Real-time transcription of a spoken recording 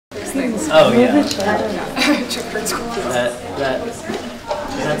those things. Oh yeah. I don't know.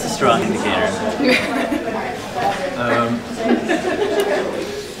 That's a strong indicator.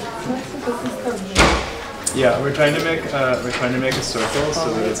 Yeah, we're trying to make a circle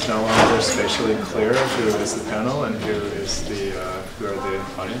so that it's no longer spatially clear who is the panel and who is the who are the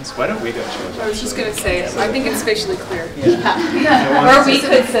audience. Why don't we get chosen? I was just gonna say, I think it's spatially clear. Yeah. Or we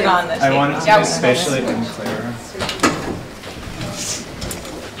could sit on the table. I want it to be spatially unclear.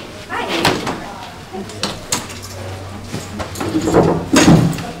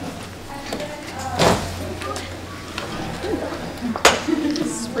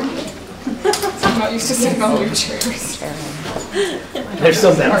 I'm not used to sitting on new chairs. They're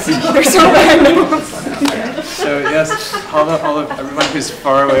so bouncy. They're so random. So yes, everyone who's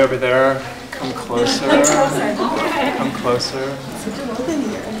far away over there, come closer. Come closer.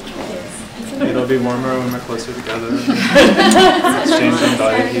 It'll be warmer when we're closer together. Exchanging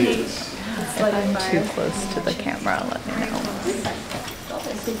body heat. I'm too close to the camera, let me know.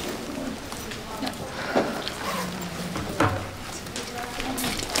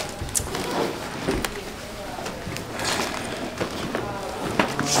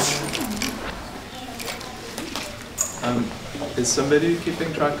 Is somebody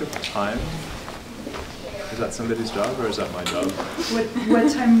keeping track of time? Is that somebody's job or is that my job?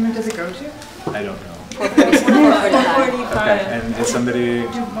 What time does it go to? I don't know. 4:45. Okay, and is somebody...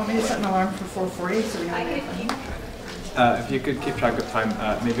 Do you want me to set an alarm for 4:40 so we have if you could keep track of time,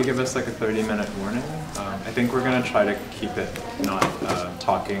 maybe give us like a 30-minute warning. I think we're going to try to keep it not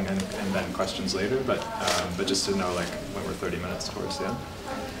talking and then questions later, but just to know like when we're 30 minutes towards the end.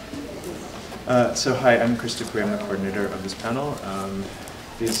 So hi, I'm Christophe Dupuis. I'm the coordinator of this panel.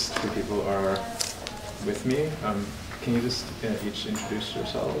 These two people are with me. Can you just each introduce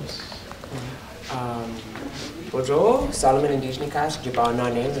yourselves? Bonjour, Solomon Indijnikas, Jabana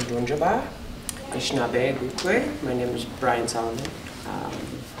name is Dunjaba. Ishnabe Gukwe. My name is Brian Solomon.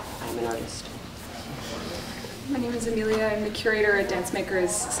 I'm an artist. My name is Amelia. I'm the curator at Dancemakers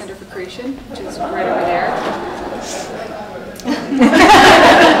Center for Creation, which is right over there.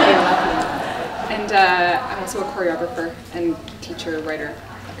 And I'm also a choreographer and teacher, writer.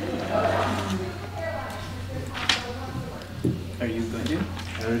 Are you going to?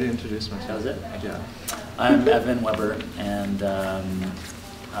 I already introduced myself. That was it? Yeah. I'm Evan Weber, and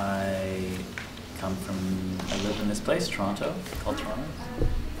I live in this place, Toronto, called Toronto.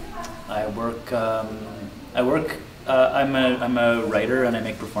 I'm a writer and I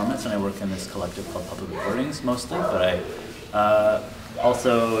make performance, and I work in this collective called Public Recordings mostly, but I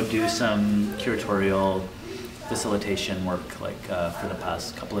also do some curatorial facilitation work for the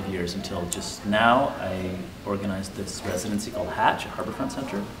past couple of years until just now. I organized this residency called Hatch at Harbourfront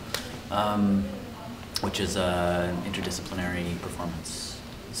Center, which is an interdisciplinary performance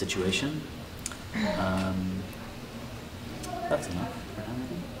situation. That's enough for now.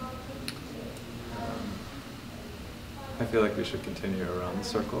 I feel like we should continue around the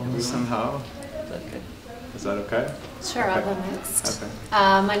circle somehow. Is that okay? Is that okay? Sure, Okay. I'll go next. Okay.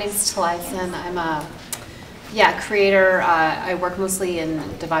 My name is Taliesin. I'm a creator. I work mostly in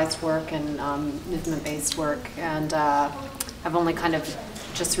devised work and movement-based work, and I've only kind of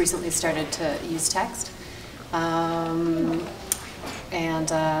just recently started to use text.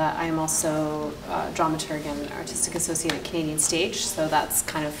 And I'm also a dramaturg and artistic associate at Canadian Stage, so that's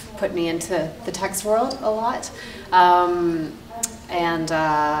kind of put me into the text world a lot.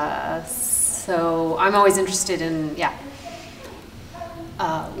 So I'm always interested in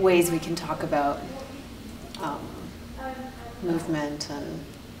ways we can talk about movement and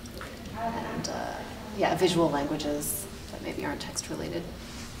visual languages that maybe aren't text related.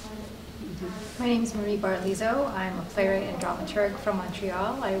 My name is Marie Barlizo. I'm a playwright and dramaturg from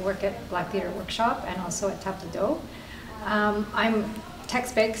Montreal. I work at Black Theatre Workshop and also at Table d'Eau. I'm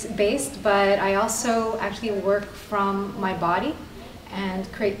text-based, but I also actually work from my body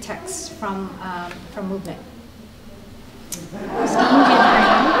and create text from movement.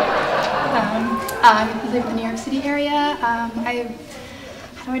 I live in the New York City area.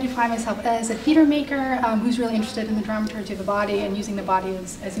 How do I define myself? As a theater maker who's really interested in the dramaturgy of the body and using the body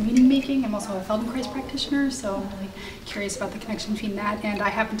as meaning making. I'm also a Feldenkrais practitioner, so I'm really curious about the connection between that. And I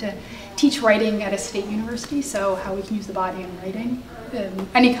happen to teach writing at a state university, so how we can use the body in writing,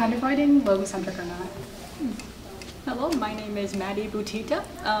 any kind of writing, logocentric or not. Hello, my name is Maddie Butita.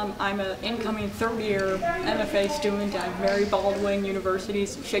 I'm an incoming third-year MFA student at Mary Baldwin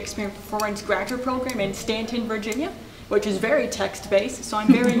University's Shakespeare and Performance graduate program in Stanton, Virginia, which is very text-based, so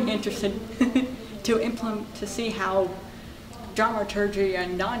I'm very interested to see how dramaturgy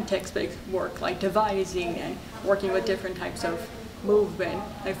and non-text-based work, like devising and working with different types of movement,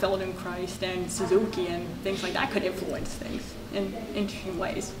 like Feldenkrais and Suzuki and things like that could influence things in interesting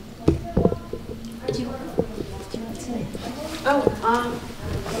ways.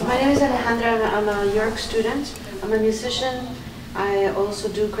 My name is Alejandra. I'm a York student. I'm a musician. I also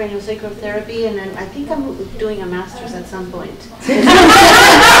do craniosacral therapy, and I think I'm doing a master's at some point.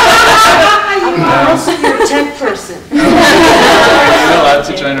 I'm also your tech person. Are you allowed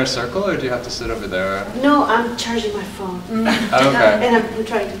to join our circle, or do you have to sit over there? No, I'm charging my phone. Okay. And I'm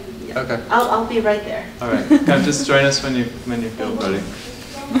trying to. Yeah. Okay. I'll be right there. All right. Just join us when you feel ready.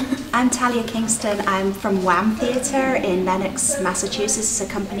 I'm Talia Kingston. I'm from WAM Theatre in Lenox, Massachusetts. It's a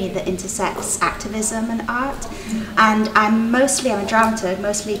company that intersects activism and art. And I'm a dramaturg,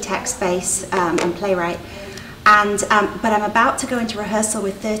 mostly text-based and playwright. And but I'm about to go into rehearsal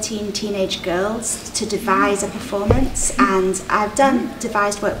with 13 teenage girls to devise a performance. And I've done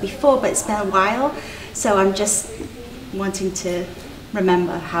devised work before, but it's been a while. So I'm just wanting to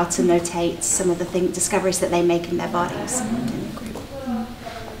remember how to notate some of the discoveries that they make in their bodies.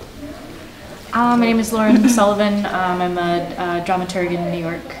 My name is Lauren Sullivan. I'm a dramaturg in New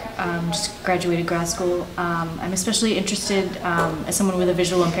York. Just graduated grad school. I'm especially interested, as someone with a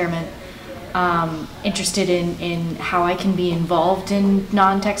visual impairment, interested in how I can be involved in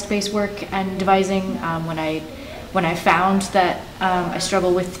non-text-based work and devising. When I found that I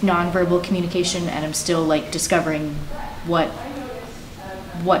struggle with nonverbal communication, and I'm still discovering what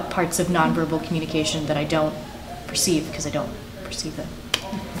parts of nonverbal communication that I don't perceive because I don't perceive them.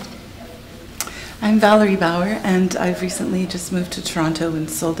 I'm Valerie Bauer, and I've recently just moved to Toronto and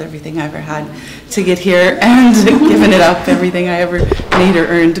sold everything I ever had to get here and given it up, everything I ever made or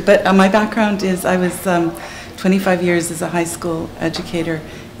earned. But my background is I was 25 years as a high school educator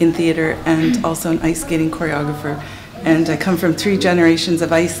in theater and also an ice skating choreographer. And I come from 3 generations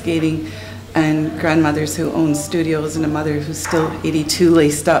of ice skating and grandmothers who own studios and a mother who's still 82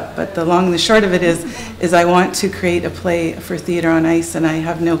 laced up. But the long and the short of it is I want to create a play for theater on ice, and I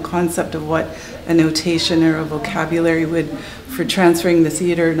have no concept of what a notation or a vocabulary would for transferring the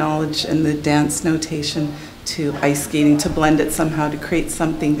theater knowledge and the dance notation to ice skating, to blend it somehow to create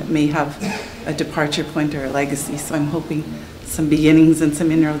something that may have a departure point or a legacy. So I'm hoping some beginnings and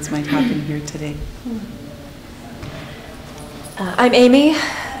some inroads might happen here today. I'm Amy.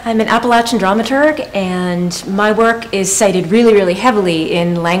 I'm an Appalachian dramaturg, and my work is cited really, really heavily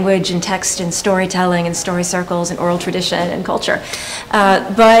in language and text and storytelling and story circles and oral tradition and culture.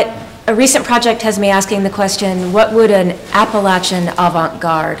 But a recent project has me asking the question, what would an Appalachian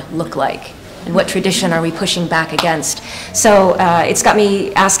avant-garde look like? And what tradition are we pushing back against? So it's got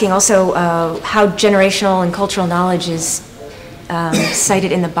me asking also how generational and cultural knowledge is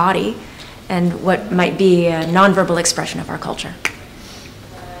cited in the body, and what might be a nonverbal expression of our culture.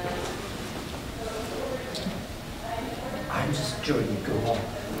 I'm just Jordan. Go on.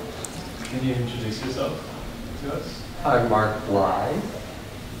 Can you introduce yourself to us? I'm Mark Bly.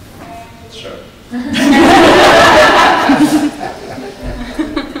 Sure.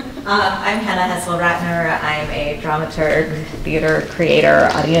 I'm Hannah Hessel-Ratner. I'm a dramaturg, theater creator,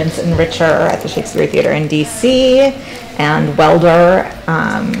 audience enricher at the Shakespeare Theater in DC, and welder,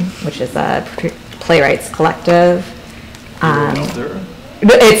 which is a playwrights collective. Welder?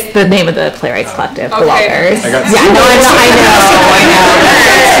 It's the name of the playwrights collective, the Welders. I got Welding plays.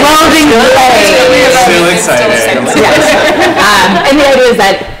 Still exciting. Yes. And the idea is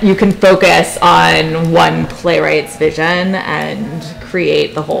that you can focus on one playwright's vision and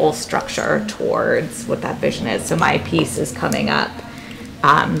create the whole structure towards what that vision is. So my piece is coming up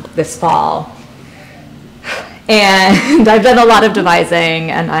this fall. And I've done a lot of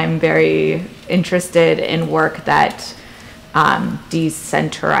devising, and I'm very interested in work that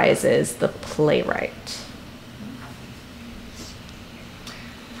decentralizes the playwright.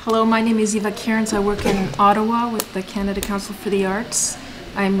 Hello, my name is Eva Cairns. I work in Ottawa with the Canada Council for the Arts.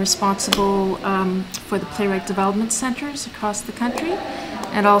 I'm responsible for the Playwright Development Centres across the country,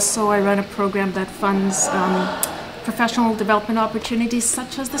 and also I run a program that funds professional development opportunities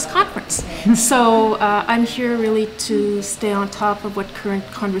such as this conference. So I'm here really to stay on top of what current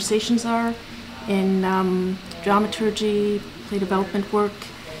conversations are in dramaturgy, play development work,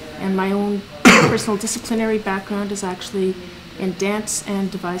 and my own personal disciplinary background is actually in dance and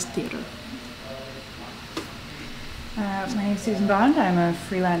devised theater. My name is Susan Bond. I'm a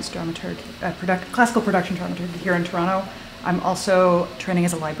freelance dramaturg, classical production dramaturg here in Toronto. I'm also training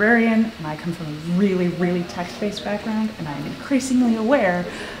as a librarian, and I come from a really, really text-based background, and I'm increasingly aware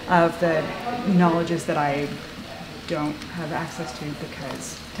of the knowledges that I don't have access to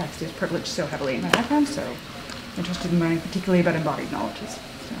because text is privileged so heavily in my background, so I'm interested in learning particularly about embodied knowledges.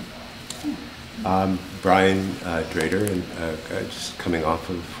 So, yeah. Brian Drader, and just coming off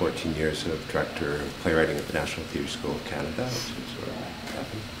of 14 years of director of playwriting at the National Theatre School of Canada, which is where I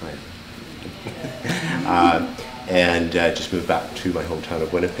happen. And just moved back to my hometown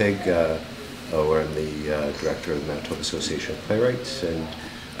of Winnipeg, where I'm the director of the Manitoba Association of Playwrights. And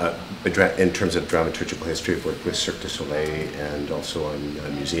in terms of dramaturgical history, I've worked with Cirque du Soleil and also on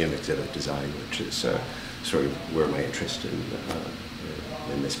museum exhibit design, which is sort of where my interest in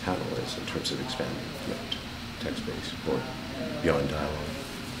this panel is, in terms of expanding text-based or beyond dialogue.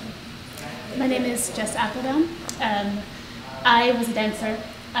 My name is Jess Applebaum. I was a dancer.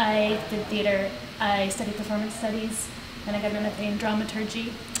 I did theater. I studied performance studies, and I got an MFA in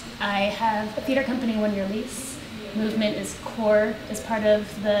dramaturgy. I have a theater company, one-year lease. Movement is core as part of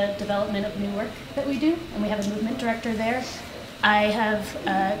the development of new work that we do, and we have a movement director there. I have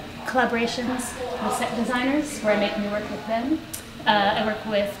collaborations with set designers where I make new work with them. I work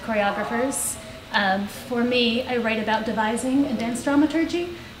with choreographers. For me, I write about devising and dance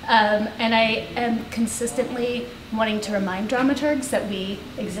dramaturgy, and I am consistently wanting to remind dramaturgs that we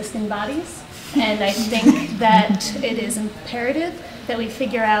exist in bodies, and I think that it is imperative that we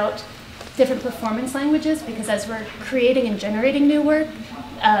figure out different performance languages, because as we're creating and generating new work,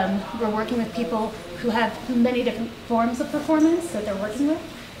 we're working with people who have many different forms of performance that they're working with,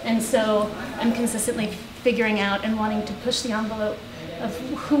 and so I'm consistently figuring out and wanting to push the envelope of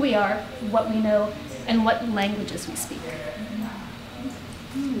who we are, what we know, and what languages we speak.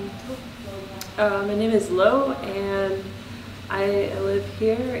 My name is Lo, and I live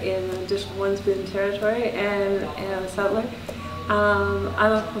here in District 1 Spoon Territory, and am a settler.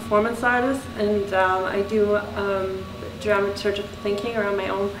 I'm a performance artist, and I do dramaturgical thinking around my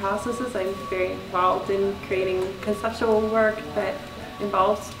own processes. I'm very involved in creating conceptual work that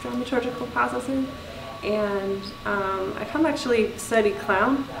involves dramaturgical processing. And I kind of actually studied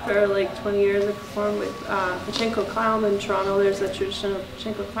clown for like 20 years. I performed with pachinko clown in Toronto. There's a tradition of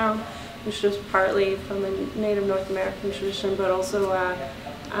pachinko clown, which is partly from a native North American tradition, but also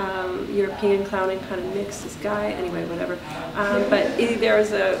European clowning kind of mixed this guy. Anyway, whatever. But there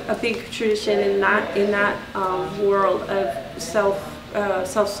was a big tradition in that world of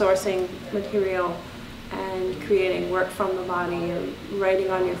self-sourcing material and creating work from the body and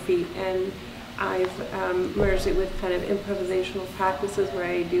writing on your feet. And I've merged it with kind of improvisational practices where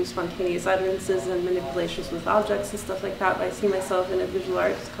I do spontaneous utterances and manipulations with objects and stuff like that. But I see myself in a visual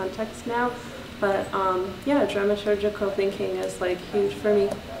arts context now. But yeah, dramaturgical thinking is like huge for me.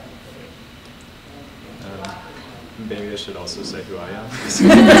 Maybe I should also say who I am.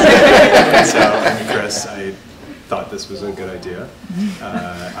 So I'm Chris. I thought this was a good idea.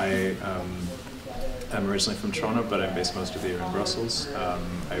 I'm originally from Toronto, but I'm based most of the year in Brussels.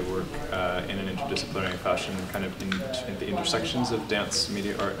 I work in an interdisciplinary fashion, kind of in the intersections of dance,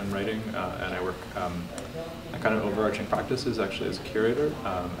 media, art, and writing, and I work, a kind of overarching practice is actually as a curator,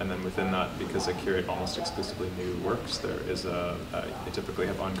 and then within that, because I curate almost exclusively new works, there is I typically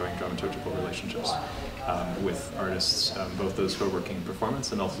have ongoing dramaturgical relationships with artists, both those who are working in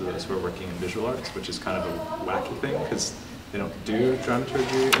performance and also those who are working in visual arts, which is kind of a wacky thing, because they don't do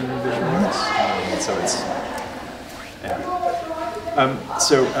dramaturgy in visual arts, so it's, yeah.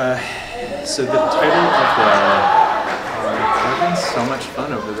 So the title of the, we're having so much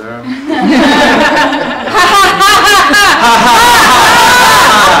fun over there.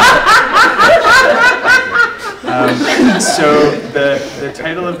 So the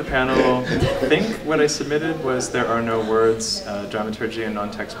title of the panel, I think what I submitted was There Are No Words, Dramaturgy and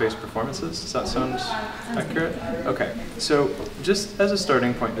Non-Text-Based Performances. Does that sound accurate? Okay, so just as a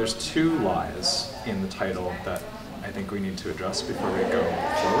starting point, there's two lies in the title that I think we need to address before we go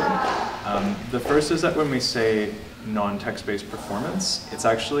forward. The first is that when we say non-text-based performance, it's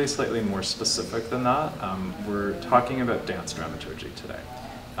actually slightly more specific than that. We're talking about dance dramaturgy today.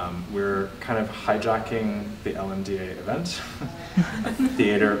 We're kind of hijacking the LMDA event, a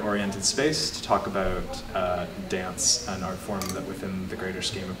theater-oriented space, to talk about dance, an art form that within the greater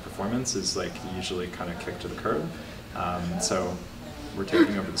scheme of performance is like usually kind of kicked to the curb. So we're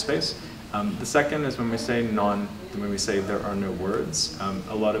taking over the space. The second is when we say there are no words,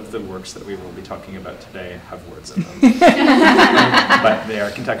 a lot of the works that we will be talking about today have words in them. But they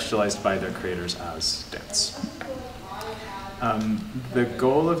are contextualized by their creators as dance. The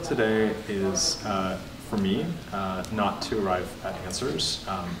goal of today is, for me, not to arrive at answers,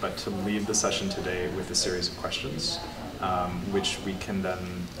 but to lead the session today with a series of questions, which we can then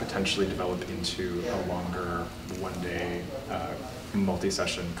potentially develop into a longer one-day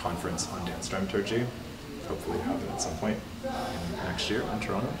multi-session conference on dance dramaturgy. Hopefully happen at some point next year in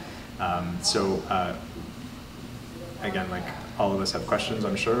Toronto. Again, like all of us have questions,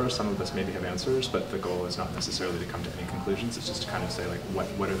 I'm sure. Some of us maybe have answers, but the goal is not necessarily to come to any conclusions. It's just to kind of say, like,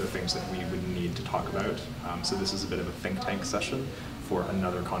 what are the things that we would need to talk about? So this is a bit of a think tank session for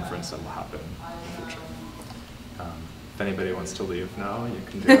another conference that will happen in the future. If anybody wants to leave now, you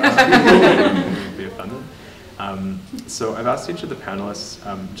can do that. You won't be offended. So I've asked each of the panelists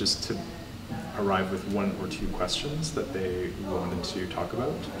just to arrive with 1 or 2 questions that they wanted to talk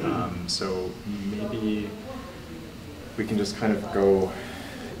about. So maybe we can just kind of go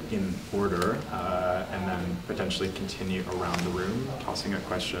in order and then potentially continue around the room, tossing out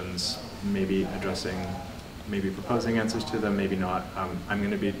questions, maybe addressing, maybe proposing answers to them, maybe not. I'm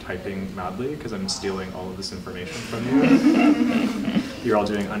going to be typing madly because I'm stealing all of this information from you. You're all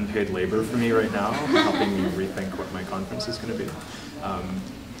doing unpaid labor for me right now, helping me rethink what my conference is going to be.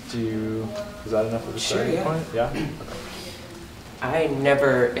 Is that enough of a starting point? Yeah? Okay. I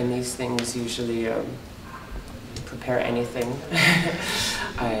never, in these things, usually prepare anything.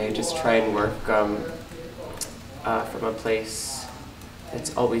 I just try and work from a place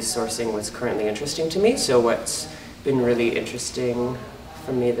that's always sourcing what's currently interesting to me. So what's been really interesting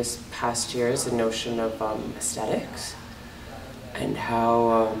for me this past year is the notion of aesthetics and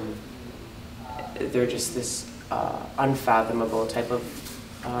how they're just this unfathomable type of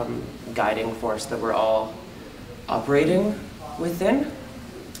guiding force that we're all operating within.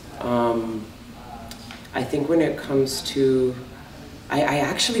 I think when it comes to, I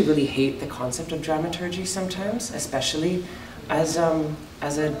actually really hate the concept of dramaturgy sometimes, especially as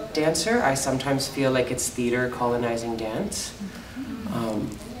a dancer. I sometimes feel like it's theater colonizing dance.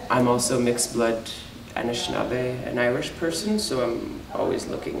 I'm also mixed blood Anishinaabe, an Irish person, so I'm always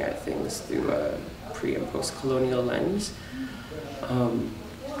looking at things through a pre and post-colonial lens.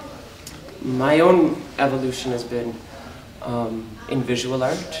 My own evolution has been in visual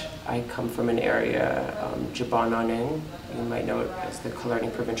art. I come from an area, Jibananeng, you might know it as the Killarney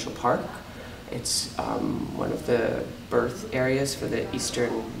Provincial Park. It's one of the birth areas for the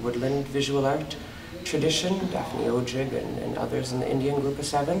Eastern Woodland visual art tradition, Daphne Ojig and others in the Indian Group of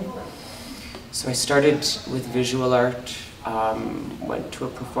 7. So I started with visual art, went to a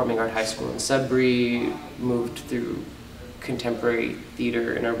performing art high school in Sudbury, moved through contemporary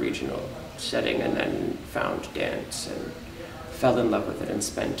theater in a regional setting, and then found dance and fell in love with it and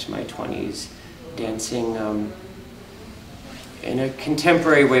spent my 20s dancing in a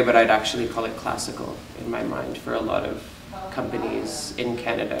contemporary way, but I'd actually call it classical in my mind for a lot of companies in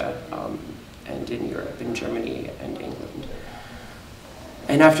Canada and in Europe, in Germany and England.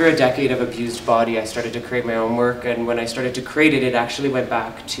 And after a decade of abused body, I started to create my own work, and when I started to create it, it actually went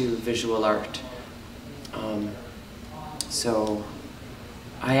back to visual art. So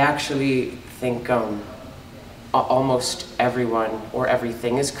I actually think almost everyone or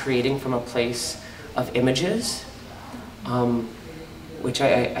everything is creating from a place of images, which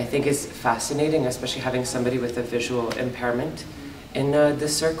I think is fascinating, especially having somebody with a visual impairment in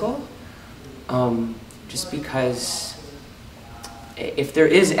this circle, just because if there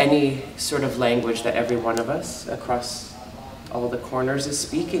is any sort of language that every one of us across all the corners is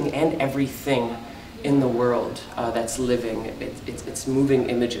speaking, and everything in the world that's living, it's moving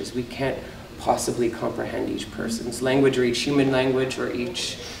images. We can't possibly comprehend each person's language or each human language or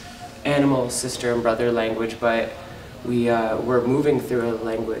each animal sister and brother language, but we're moving through a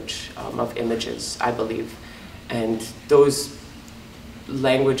language of images, I believe. And those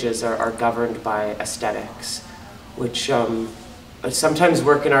languages are governed by aesthetics, which sometimes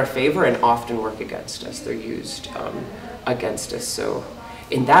work in our favor and often work against us. They're used against us. So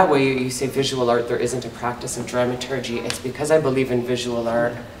in that way, you say visual art, there isn't a practice of dramaturgy. It's because I believe in visual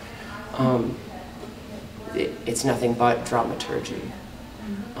art. It's nothing but dramaturgy.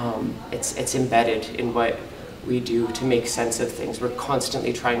 It's embedded in what we do to make sense of things. We're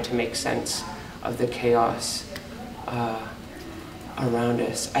constantly trying to make sense of the chaos around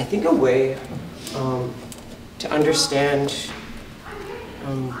us. I think a way to understand,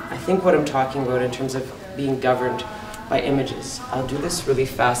 I think what I'm talking about in terms of being governed by images. I'll do this really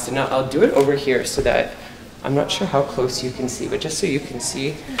fast, and I'll do it over here so that I'm not sure how close you can see, but just so you can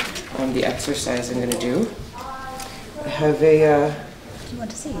see the exercise I'm going to do. I have a... Do you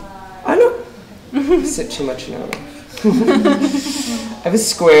want to see? I don't sit too much now. I have a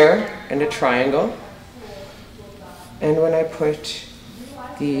square and a triangle, and when I put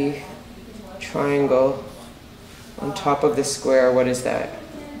the triangle on top of the square, what is that?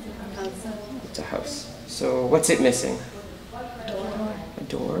 It's a house. So what's it missing? A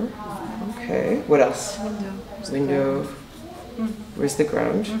door. Okay. What else? Window. Where's the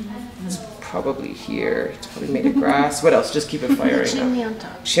ground? It's probably here. It's probably made of grass. What else? Just keep it firing. Chimney on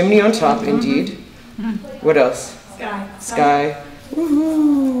top. Chimney on top, indeed. What else? Sky.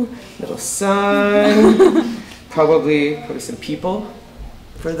 Woohoo! Little sun. Probably some people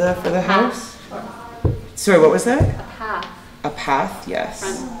for the house. Sorry, what was that? A path. A path,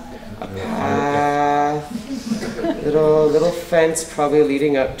 yes. A path. Little fence probably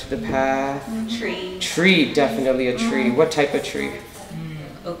leading up to the path. Tree. Tree, definitely a tree. What type of tree?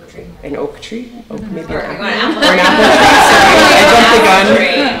 Oak tree. An oak tree? Oak, maybe Or an an apple. apple Or an apple tree. Sorry, I jumped the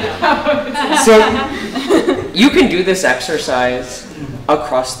gun. So you can do this exercise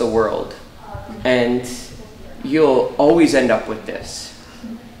across the world, and you'll always end up with this.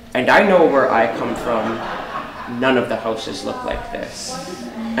 And I know where I come from, none of the houses look like this.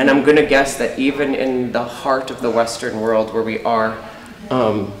 And I'm gonna guess that even in the heart of the Western world where we are,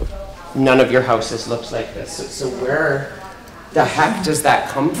 none of your houses looks like this. So where the heck does that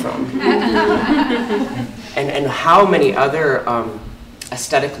come from? And how many other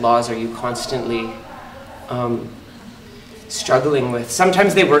aesthetic laws are you constantly struggling with?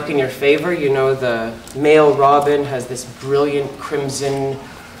 Sometimes they work in your favor. You know, the male robin has this brilliant crimson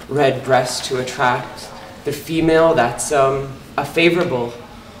red breast to attract the female. That's a favorable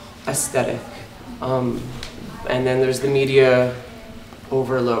aesthetic. And then there's the media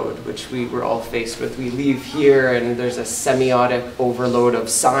overload, which we were all faced with. We leave here and there's a semiotic overload of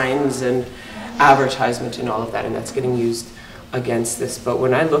signs and advertisement and all of that, and that's getting used against this. But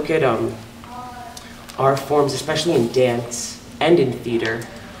when I look at our forms, especially in dance and in theater,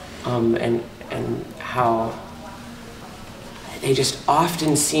 and how they just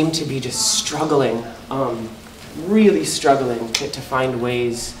often seem to be just struggling, really struggling to find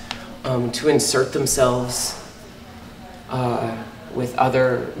ways to insert themselves with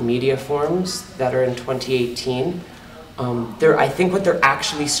other media forms that are in 2018. I think what they're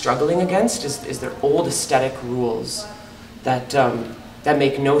actually struggling against is their old aesthetic rules that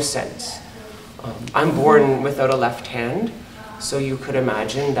make no sense. I'm born without a left hand, so you could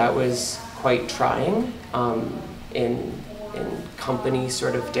imagine that was quite trying in company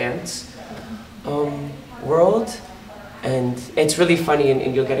sort of dance world. And it's really funny,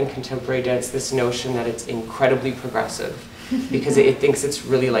 and you'll get in contemporary dance this notion that it's incredibly progressive because it thinks it's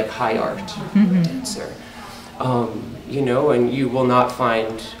really like high art dancer. You know, and you will not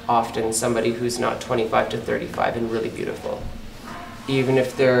find often somebody who's not 25 to 35 and really beautiful. Even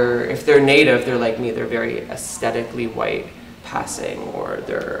if they're native, they're like me, they're very aesthetically white passing, or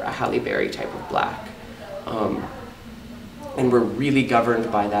they're a Halle Berry type of black. And we're really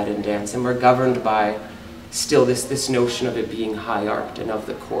governed by that in dance, and we're governed by still this notion of it being high art and of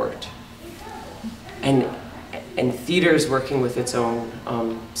the court. And theater's working with its own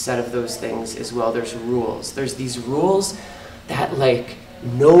set of those things as well. There's rules. There's these rules that like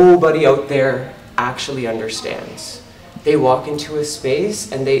nobody out there actually understands. They walk into a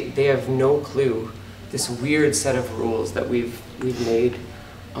space and they have no clue. This weird set of rules that we've made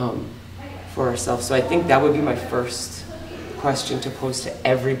for ourselves. So I think that would be my first question to pose to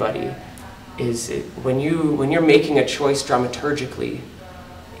everybody. Is it, when you're making a choice dramaturgically,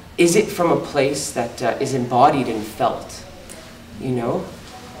 is it from a place that is embodied and felt, you know?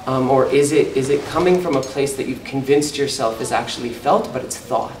 Or is it coming from a place that you've convinced yourself is actually felt, but it's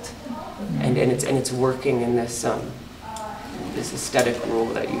thought, and it's working in this this aesthetic rule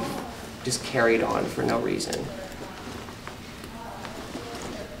that you've just carried on for no reason?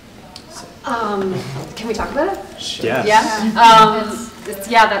 Can we talk about it? Sure. Yes.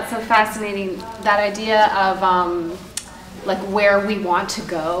 Yeah, that's so fascinating. That idea of like where we want to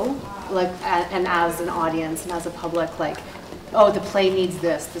go, like and as an audience and as a public, like, oh, the play needs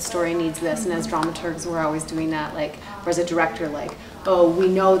this, the story needs this, and as dramaturgs, we're always doing that. Like, or as a director, like, oh, we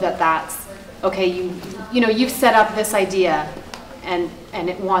know that that's okay. You know, you've set up this idea, and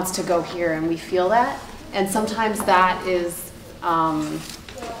it wants to go here, and we feel that, and sometimes that is.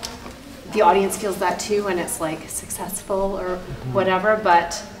 The audience feels that too, and it's like successful or whatever,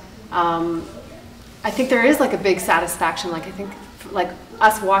 but I think there is like a big satisfaction. Like I think like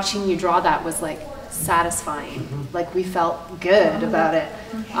us watching you draw that was like satisfying. Like we felt good about it.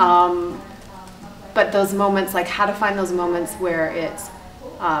 But those moments, like how to find those moments where it's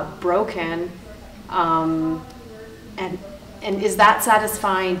broken, and is that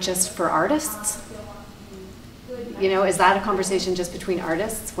satisfying just for artists? You know, is that a conversation just between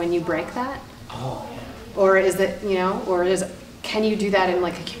artists when you break that? Oh. Or is it, you know, can you do that in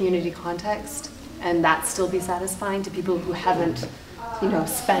like a community context and that still be satisfying to people who haven't, you know,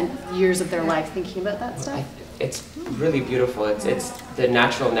 spent years of their life thinking about that stuff? It's really beautiful. It's the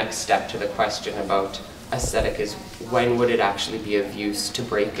natural next step to the question about aesthetic is when would it actually be of use to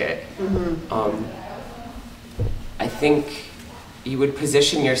break it? I think you would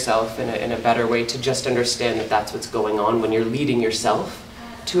position yourself in a better way to just understand that that's what's going on when you're leading yourself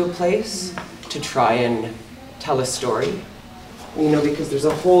to a place to try and tell a story. You know, because there's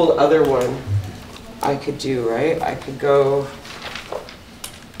a whole other one I could do, right? I could go,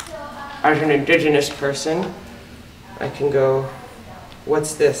 as an Indigenous person, I can go,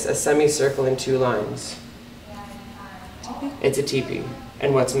 what's this? A semicircle in 2 lines. Teepee? It's a teepee.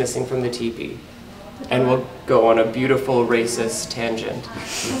 And what's missing from the teepee? And we'll go on a beautiful racist tangent,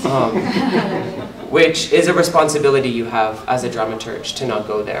 which is a responsibility you have as a dramaturg to not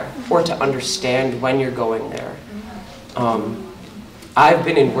go there, or to understand when you're going there. I've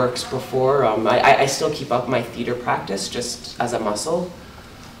been in works before. I still keep up my theater practice just as a muscle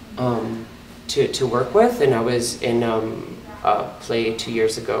to work with, and I was in a play 2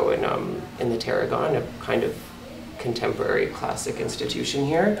 years ago in the Tarragon, a kind of contemporary classic institution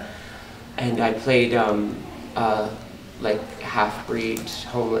here. And I played like half-breed,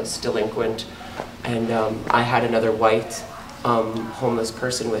 homeless, delinquent, and I had another white homeless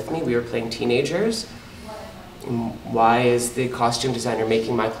person with me. We were playing teenagers. Why is the costume designer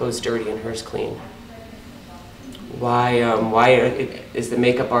making my clothes dirty and hers clean? Why is the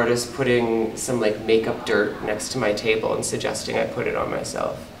makeup artist putting some like makeup dirt next to my table and suggesting I put it on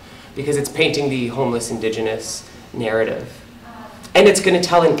myself? Because it's painting the homeless Indigenous narrative. And it's going to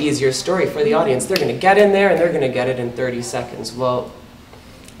tell an easier story for the audience. They're going to get in there and they're going to get it in 30 seconds. Well,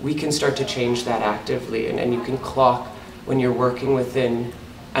 we can start to change that actively, and you can clock when you're working within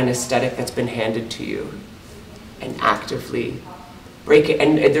an aesthetic that's been handed to you and actively break it.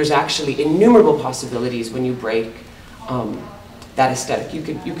 And there's actually innumerable possibilities when you break that aesthetic.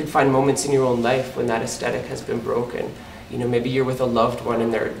 You could find moments in your own life when that aesthetic has been broken. You know, maybe you're with a loved one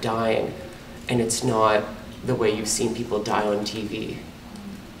and they're dying, and it's not the way you've seen people die on TV.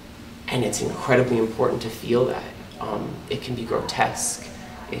 And it's incredibly important to feel that. It can be grotesque.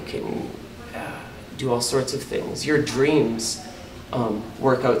 It can do all sorts of things. Your dreams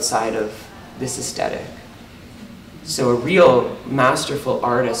work outside of this aesthetic. So a real masterful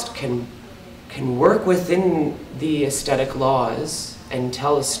artist can work within the aesthetic laws and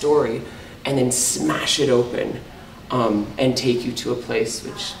tell a story and then smash it open and take you to a place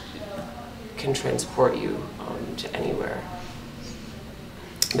which can transport you to anywhere.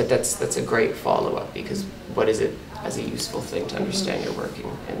 But that's a great follow-up, because what is it as a useful thing to understand you're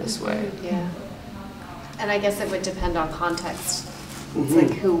working in this way? Yeah. And I guess it would depend on context. It's like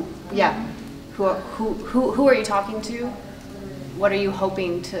who are you talking to? What are you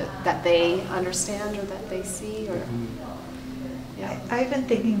hoping that they understand or that they see? Or yeah. I've been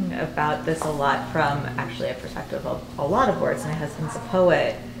thinking about this a lot from actually a perspective of a lot of words. My husband's a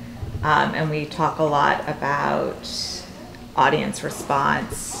poet. And we talk a lot about audience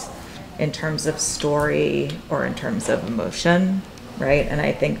response in terms of story or in terms of emotion, right? And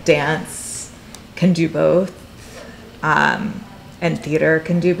I think dance can do both, and theater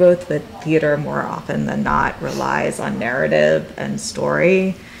can do both, but theater more often than not relies on narrative and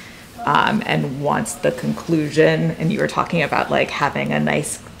story, and wants the conclusion. And you were talking about like having a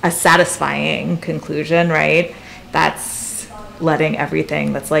satisfying conclusion, right? That's letting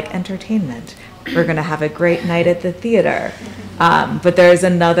everything that's like entertainment. We're going to have a great night at the theater. But there's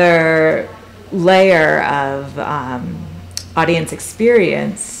another layer of audience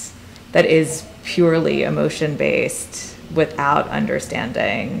experience that is purely emotion-based without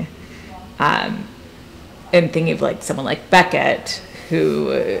understanding. And thinking of like someone like Beckett,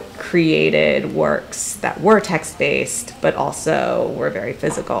 who created works that were text-based, but also were very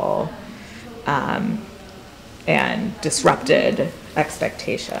physical. And disrupted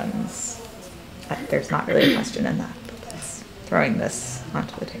expectations. There's not really a question in that, but that's throwing this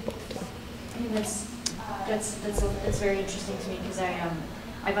onto the table too. I think that's very interesting to me, because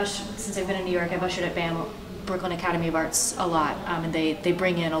I've ushered, since I've been in New York, I've ushered at BAM, Brooklyn Academy of Arts, a lot, and they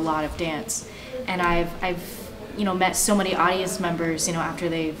bring in a lot of dance, and I've met so many audience members, after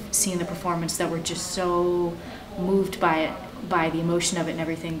they've seen the performance, that were just so moved by it, by the emotion of it and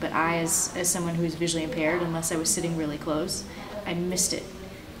everything. But I, as someone who's visually impaired, unless I was sitting really close, I missed it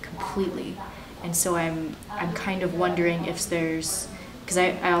completely. And so I'm kind of wondering if there's, because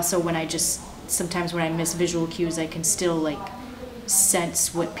I also, sometimes when I miss visual cues, I can still like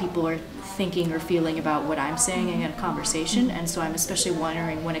sense what people are thinking or feeling about what I'm saying in a conversation. And so I'm especially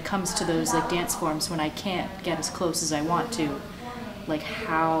wondering when it comes to those like dance forms, when I can't get as close as I want to, like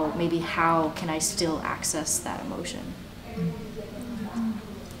how can I still access that emotion?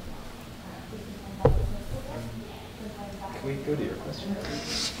 Can we go to your question?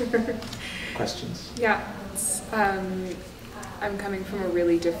 Sure. Questions? Yeah. I'm coming from a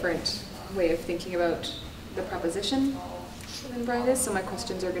really different way of thinking about the proposition than Brian is, so my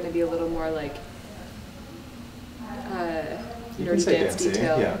questions are going to be a little more like nerdy dance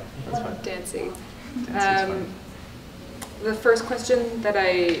detail. Yeah, that's fine. Dancing. Fine. The first question that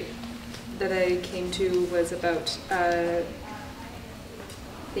I came to was about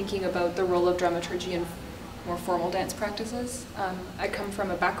thinking about the role of dramaturgy in more formal dance practices. I come from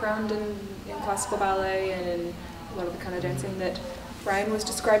a background in classical ballet and in a lot of the kind of dancing that Brian was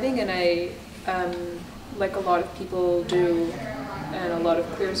describing, and I, like a lot of people do, and a lot of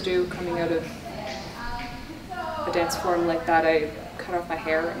queers do, coming out of a dance form like that, I cut off my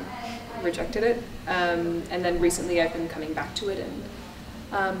hair and rejected it. And then recently I've been coming back to it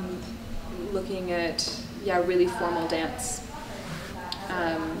and looking at, really formal dance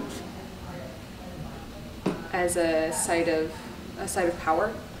as a site of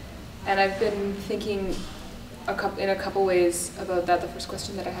power. And I've been thinking in a couple ways about that. The first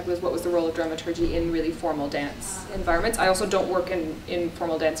question that I had was, what was the role of dramaturgy in really formal dance environments? I also don't work in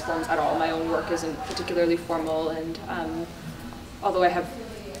formal dance forms at all. My own work isn't particularly formal, and although I have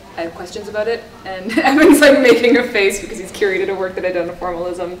questions about it, and Evan's like making a face because he's curated a work that I done in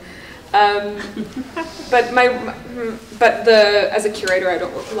formalism. But as a curator, I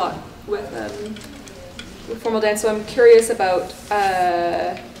don't work a lot with formal dance, so I'm curious about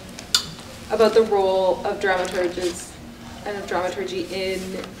the role of dramaturgs and of dramaturgy in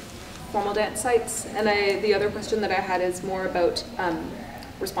formal dance sites. And the other question that I had is more about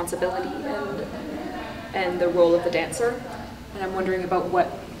responsibility and the role of the dancer. And I'm wondering about what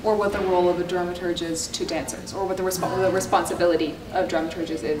the role of a dramaturg is to dancers, or what the responsibility of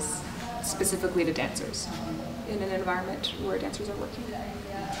dramaturgs is specifically to dancers in an environment where dancers are working.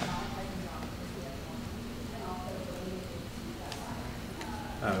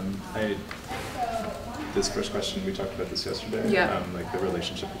 This first question, we talked about this yesterday. Yeah. Like the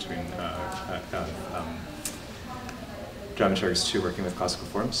relationship between dramaturgs to working with classical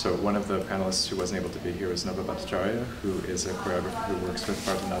forms. So one of the panelists who wasn't able to be here was Nova Bhattacharya, who is a choreographer who works with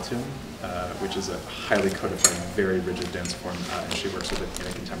Bharatanatyam, which is a highly codified, very rigid dance form, and she works with it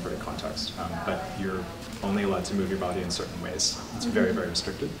in a contemporary context. But you're only allowed to move your body in certain ways. It's very, very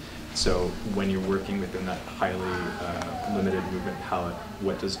restricted. So when you're working within that highly limited movement palette,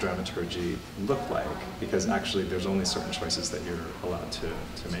 what does dramaturgy look like? Because actually there's only certain choices that you're allowed to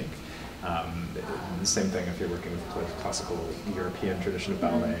make. The same thing if you're working with the classical European tradition of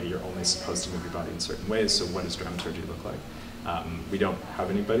ballet, you're only supposed to move your body in certain ways, so what does dramaturgy look like? We don't have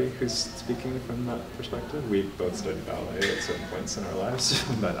anybody who's speaking from that perspective. We both studied ballet at certain points in our lives,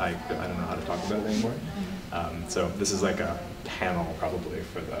 but I don't know how to talk about it anymore. So this is like a panel probably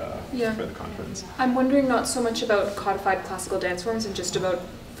for the conference. I'm wondering not so much about codified classical dance forms and just about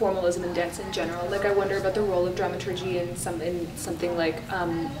formalism in dance in general. Like I wonder about the role of dramaturgy in something like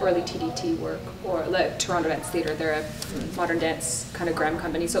early TDT work, or like Toronto Dance Theatre. They're a modern dance kind of Graham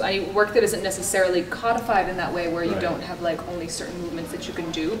company. So any work that isn't necessarily codified in that way, where you don't have like only certain movements that you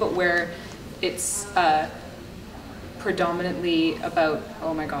can do, but where it's predominantly about,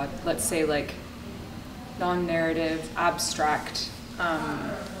 oh my God, let's say like non-narrative, abstract,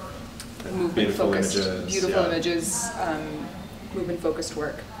 movement-focused, beautiful images, movement-focused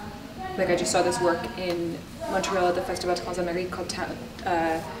work. Like I just saw this work in Montreal at the Festival des Grands Amériques called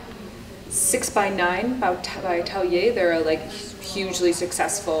 6x9 by Taoye. They're a like hugely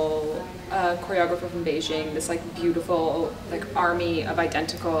successful choreographer from Beijing. This like beautiful like army of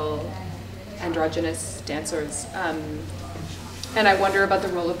identical androgynous dancers. And I wonder about the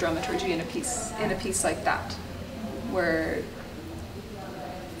role of dramaturgy in a piece like that, where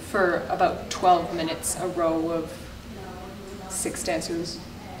for about 12 minutes a row of 6 dancers,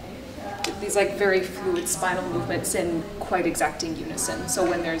 these like very fluid spinal movements in quite exacting unison. So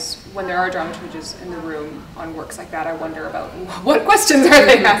when there are dramaturgs in the room on works like that, I wonder about what questions are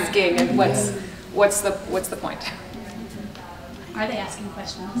they asking and what's the point? Are they asking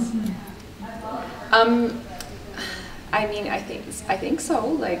questions? I mean, I think so.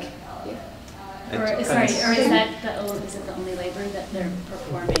 Like, yeah. Or is it the only labor that they're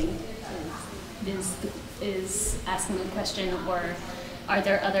performing? Is asking the question, or are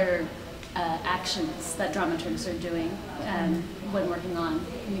there other actions that dramaturgs are doing when working on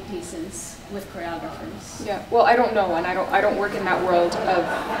new pieces with choreographers? Yeah. Well, I don't know, and I don't work in that world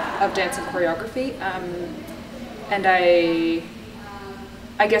of dance and choreography, and I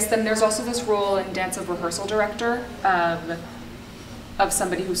guess then there's also this role in dance of rehearsal director, of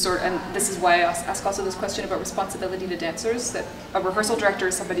somebody who and this is why I ask also this question about responsibility to dancers, that a rehearsal director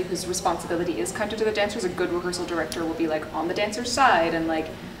is somebody whose responsibility is counted to the dancers. A good rehearsal director will be like on the dancer's side and like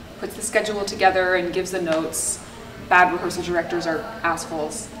puts the schedule together and gives the notes. Bad rehearsal directors are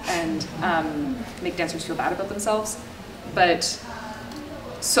assholes and make dancers feel bad about themselves. but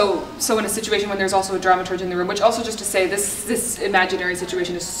so in a situation when there's also a dramaturg in the room, which also just to say this imaginary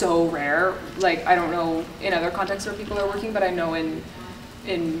situation is so rare. Like, I don't know in other contexts where people are working, but I know in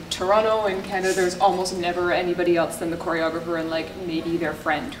Toronto, in Canada, there's almost never anybody else than the choreographer and like maybe their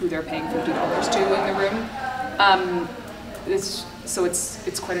friend who they're paying $50 to in the room. So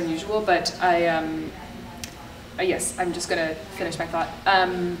it's quite unusual, but yes, I'm just gonna finish my thought.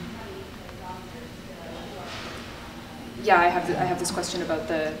 Yeah, I have this question about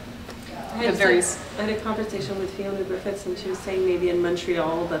the various. I had a conversation with Fiona Griffiths, and she was saying maybe in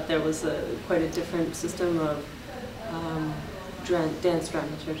Montreal that there was quite a different system of dance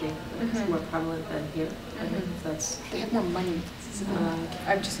dramaturgy that's more prevalent than here. I think that's they have more money.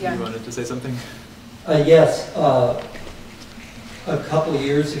 I'm just You wanted to say something? Yes. A couple of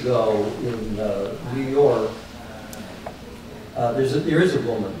years ago in New York, there is a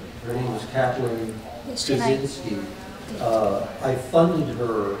woman. Her name is Kathleen Kaczynski. I funded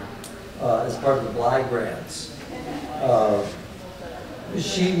her as part of the Bly grants.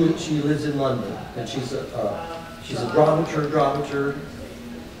 She lives in London, and she's a dramaturg,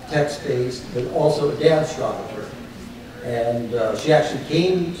 text-based, but also a dance dramaturg. And she actually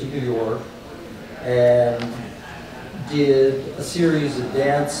came to New York and did a series of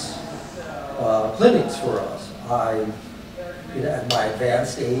dance clinics for us. I, at my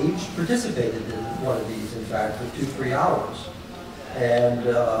advanced age, participated in one of these, in fact, for 2-3 hours. And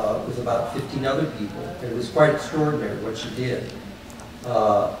with about 15 other people. It was quite extraordinary what she did.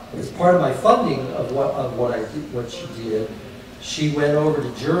 As part of my funding of what she did, she went over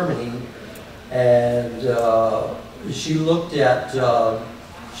to Germany and she looked at,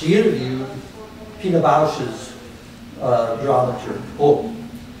 she interviewed Pina Bausch's dramaturg, Hope,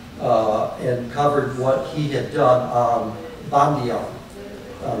 and covered what he had done on Bandian,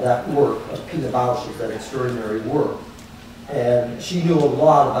 that work of Pina Bausch's, that extraordinary work. And she knew a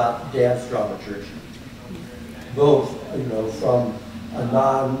lot about dance dramaturgy, both, from a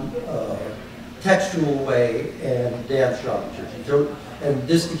non-textual way and dance dramaturgy. So, and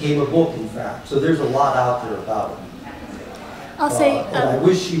this became a book, in fact. So there's a lot out there about it. I'll say. And I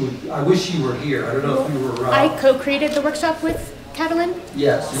wish you were here. I don't know if you were around. I co-created the workshop with Catalin.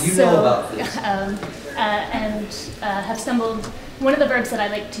 Yes, so you know about this. And have stumbled. One of the verbs that I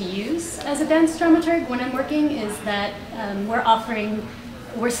like to use as a dance dramaturg when I'm working is that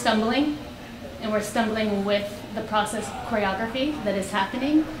we're stumbling, and we're stumbling with the process of choreography that is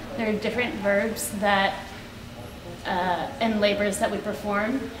happening. There are different verbs that and labors that we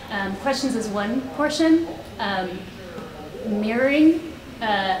perform. Questions is one portion. Mirroring,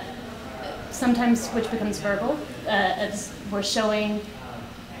 sometimes which becomes verbal, as we're showing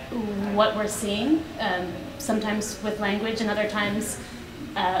what we're seeing, sometimes with language, and other times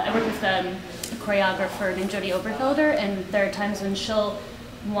I work with a choreographer named Jody Oberfelder, and there are times when she'll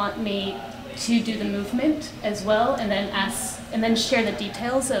want me to do the movement as well, and then share the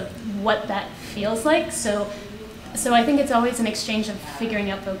details of what that feels like. So I think it's always an exchange of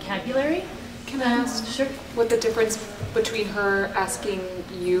figuring out vocabulary. Can I ask what the difference between her asking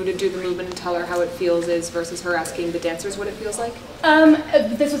you to do the movement and tell her how it feels is versus her asking the dancers what it feels like?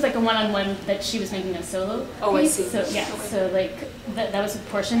 This was like a one-on-one that she was making a solo piece. I see. So yeah, okay. So like that was a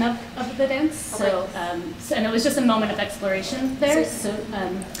portion of the dance. Okay. So and it was just a moment of exploration there.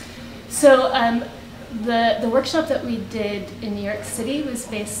 The workshop that we did in New York City was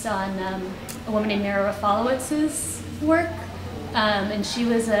based on a woman named Mira Rafalowitz's work. And she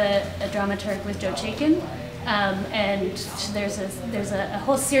was a dramaturg with Joe Chaikin, and there's a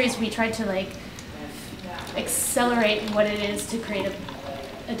whole series we tried to like accelerate what it is to create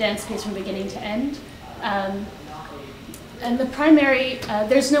a dance piece from beginning to end. And the primary,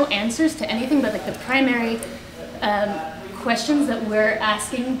 there's no answers to anything, but like the primary questions that we're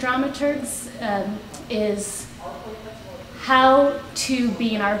asking dramaturgs is how to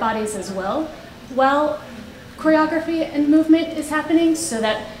be in our bodies as well, while choreography and movement is happening, so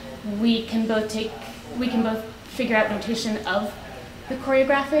that we can both figure out notation of the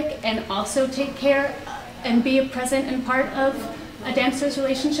choreographic and also take care and be a present and part of a dancer's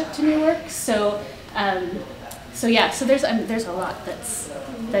relationship to new work. So there's a lot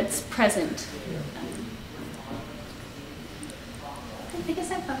that's present. I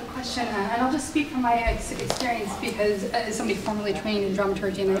guess I have a question, and I'll just speak from my experience because as somebody formerly trained in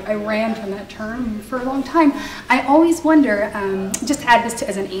dramaturgy, and I ran from that term for a long time, I always wonder, just to add this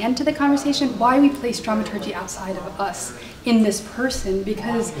as an and to the conversation, why we place dramaturgy outside of us in this person,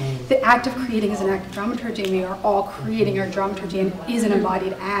 because the act of creating is an act of dramaturgy, and we are all creating our dramaturgy, and it is an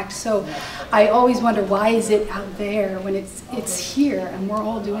embodied act. So I always wonder, why is it out there when it's here, and we're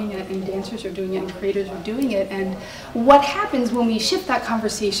all doing it, and dancers are doing it, and creators are doing it, and what happens when we shift that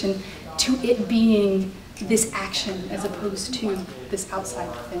conversation to it being this action as opposed to this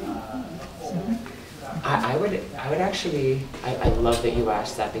outside thing? I would actually, I love that you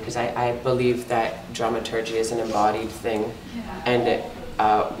asked that, because I believe that dramaturgy is an embodied thing, and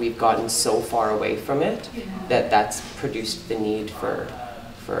we've gotten so far away from it that that's produced the need for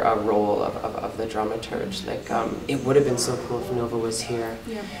a role of the dramaturg. Like, it would have been so cool if Nova was here,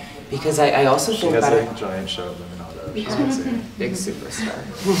 because I also think about it. She has a giant show of Luminata. Big superstar.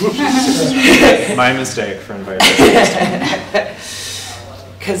 My mistake for inviting her.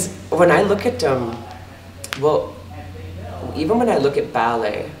 Because when I look at well, even when I look at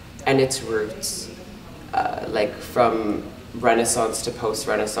ballet and its roots, like from Renaissance to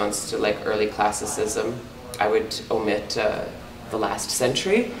post-Renaissance to like early classicism, I would omit the last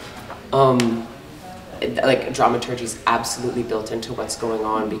century. Like dramaturgy is absolutely built into what's going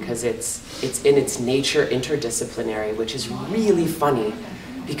on, because it's in its nature interdisciplinary, which is really funny,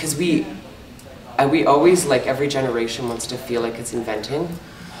 because we always, like, every generation wants to feel like it's inventing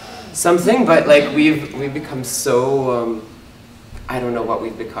something, but like we've become so I don't know what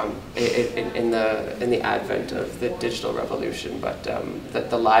we've become in the advent of the digital revolution, but that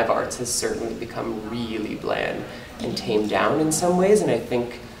the live arts has certainly become really bland and tamed down in some ways, and I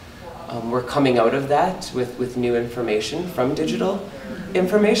think we're coming out of that with new information from digital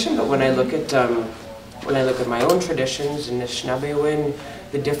information. But when I look at my own traditions in the Schnabewin,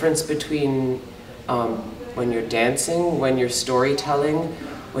 the difference between when you're dancing, when you're storytelling,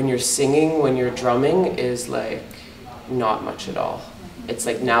 when you're singing, when you're drumming, is like not much at all. It's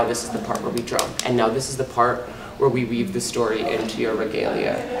like, now this is the part where we drum, and now this is the part where we weave the story into your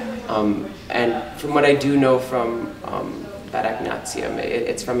regalia. And from what I do know from Bad Ignatium,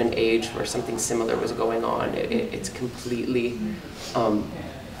 it's from an age where something similar was going on. It's completely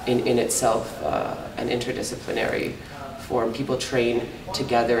in itself an interdisciplinary form. People train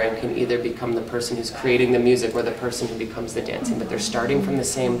together and can either become the person who's creating the music or the person who becomes the dancing, but they're starting from the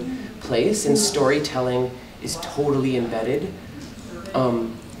same place, and storytelling is totally embedded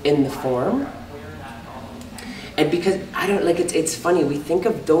in the form. And because, I don't, like, it's funny, we think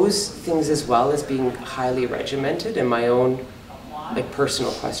of those things as well as being highly regimented, and my own, like,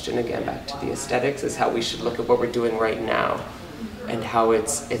 personal question, again, back to the aesthetics, is how we should look at what we're doing right now and how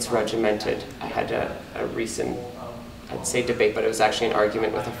it's regimented. I had a recent, I'd say debate, but it was actually an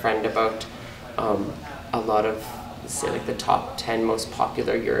argument with a friend about a lot of, say, like the top 10 most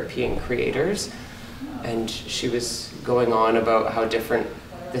popular European creators, and she was going on about how different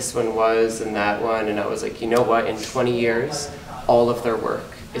this one was and that one, and I was like, you know what, in 20 years, all of their work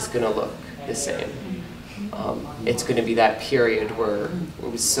is going to look the same. It's going to be that period where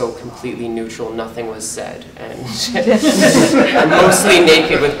it was so completely neutral, nothing was said, and mostly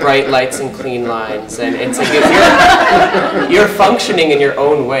naked with bright lights and clean lines, and it's like you're functioning in your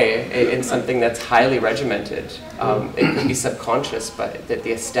own way in something that's highly regimented. It can be subconscious, but that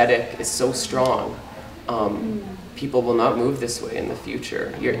the aesthetic is so strong. People will not move this way in the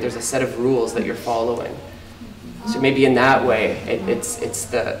future. There's a set of rules that you're following. So maybe in that way, it's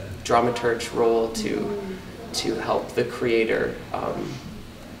the dramaturg's role to help the creator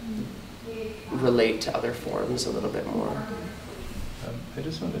relate to other forms a little bit more. I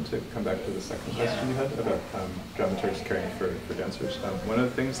just wanted to come back to the second question you had about dramaturgs caring for dancers. One of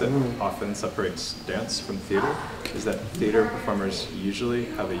the things that often separates dance from theater is that theater performers usually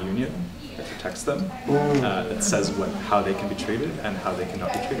have a union that protects them, that says how they can be treated and how they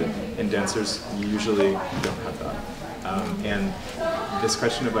cannot be treated. And dancers usually don't have that. And this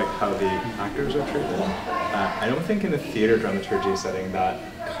question of like how the actors are treated, I don't think in a theater dramaturgy setting that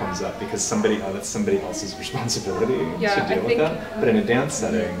comes up, because that's somebody else's responsibility to deal with that. But in a dance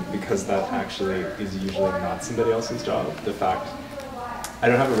setting, because that actually is usually not somebody else's job, the fact, I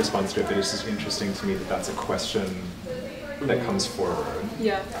don't have a response to it, but it's just interesting to me that that's a question that comes forward.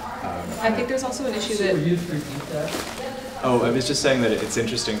 Yeah. I think there's also an issue that... Oh, I was just saying that it's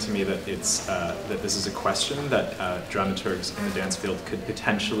interesting to me that it's that this is a question that dramaturgs in the dance field could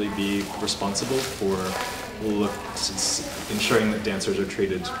potentially be responsible for ensuring that dancers are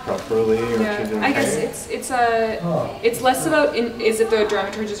treated properly or treated okay. I guess it's less about is it the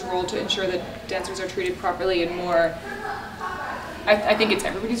dramaturg's role to ensure that dancers are treated properly, and more I think it's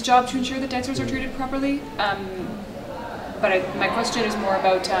everybody's job to ensure that dancers are treated properly. But my question is more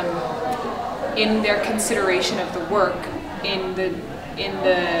about in their consideration of the work, in the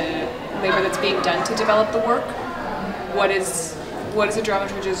labor that's being done to develop the work. What is a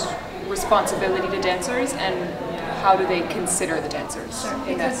dramaturg's responsibility to dancers, and how do they consider the dancers?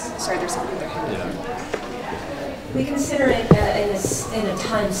 Sorry, there's something there. Yeah. We consider it in a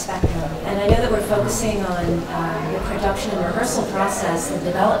time spectrum, and I know that we're focusing on the production and rehearsal process and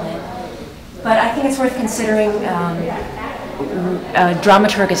development, but I think it's worth considering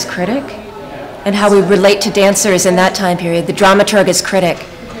dramaturg as critic, and how we relate to dancers in that time period, the dramaturg as critic.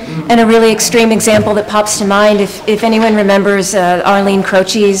 And a really extreme example that pops to mind, if anyone remembers Arlene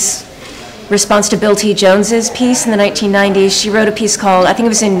Croce's response to Bill T. Jones's piece in the 1990s, she wrote a piece called, I think it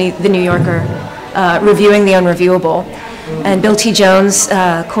was in the New Yorker, Reviewing the Unreviewable. And Bill T. Jones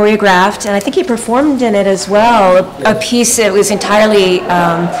choreographed, and I think he performed in it as well, a piece that was entirely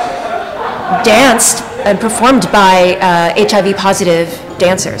danced and performed by HIV positive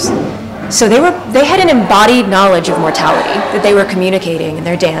dancers. So they had an embodied knowledge of mortality that they were communicating in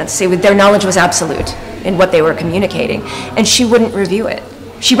their dance. Their knowledge was absolute in what they were communicating, and she wouldn't review it.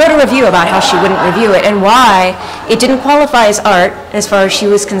 She wrote a review about how she wouldn't review it and why it didn't qualify as art as far as she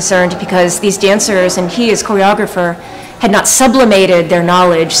was concerned, because these dancers and he as choreographer had not sublimated their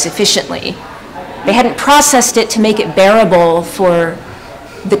knowledge sufficiently. They hadn't processed it to make it bearable for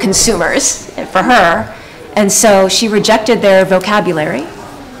the consumers and for her, and so she rejected their vocabulary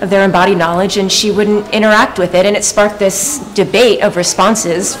of their embodied knowledge, and she wouldn't interact with it, and it sparked this debate of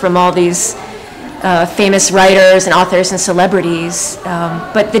responses from all these famous writers and authors and celebrities.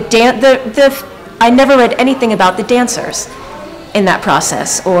 But I never read anything about the dancers in that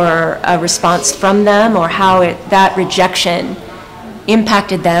process, or a response from them, or how that rejection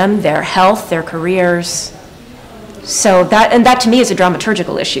impacted them, their health, their careers. So that to me is a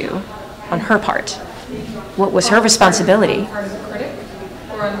dramaturgical issue on her part. What was her responsibility?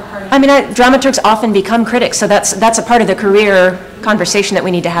 I mean, dramaturgs often become critics, so that's a part of the career conversation that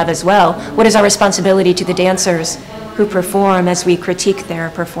we need to have as well. What is our responsibility to the dancers who perform as we critique their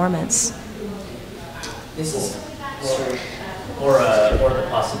performance? Or the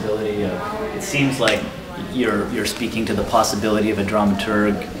possibility of, it seems like you're speaking to the possibility of a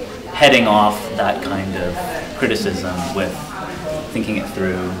dramaturg heading off that kind of criticism with thinking it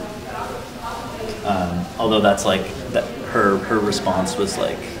through. Although that's like that her response was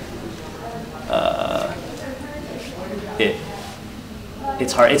like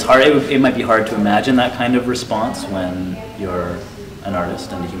it's hard it might be hard to imagine that kind of response when you're an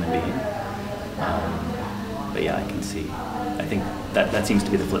artist and a human being. But yeah, I can see. I think that seems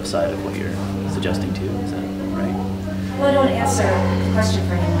to be the flip side of what you're suggesting too. Is that right? Well, I don't answer the question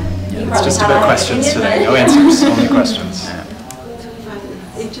for anyone. Yeah, it's just about questions today. No answers, only questions. Yeah.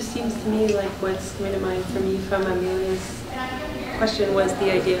 It just seems to me like what's coming to mind for me from Amelia's question was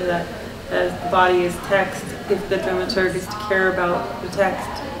the idea that as the body is text, if the dramaturg is to care about the text,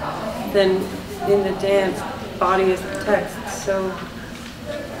 then in the dance, body is the text, so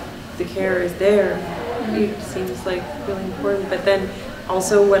the care is there. It seems like really important. But then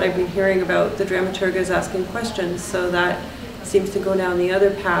also what I've been hearing about the dramaturg is asking questions, so that seems to go down the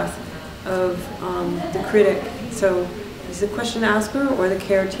other path of the critic. So is the question asker or the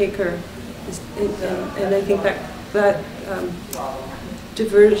caretaker? And I think that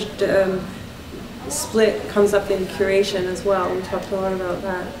diverged split comes up in curation as well. We talked a lot about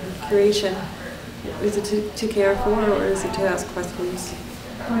that. Curation, is it to care for, or is it to ask questions?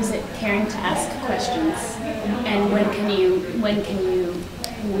 Or is it caring to ask questions? And when can you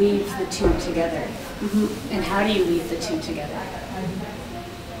weave the two together? Mm-hmm. And how do you weave the two together?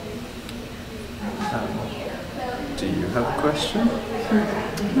 Do you have a question?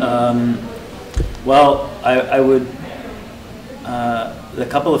 Well, I would. A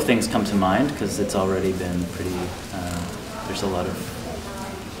couple of things come to mind because it's already been pretty. There's a lot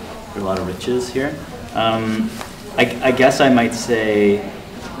of riches here. I guess I might say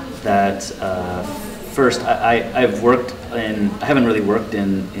that first, I've worked in. I haven't really worked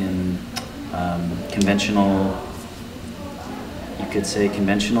in conventional. You could say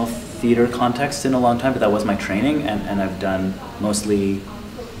conventional theater context in a long time, but that was my training, and I've done mostly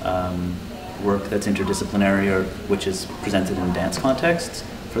work that's interdisciplinary or which is presented in dance contexts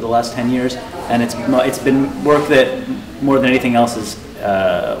for the last 10 years, and it's been work that more than anything else is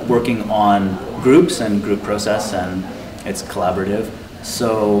working on groups and group process, and it's collaborative.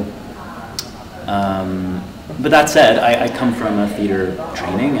 So, but that said, I come from a theater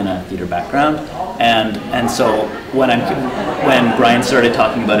training and a theater background, and so when Brian started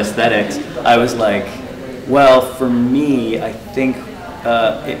talking about aesthetics, I was like, Well, for me, I think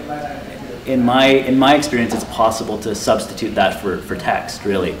in my experience, it's possible to substitute that for text,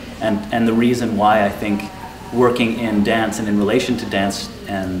 really. And the reason why I think working in dance and in relation to dance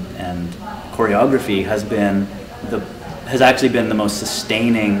and choreography has actually been the most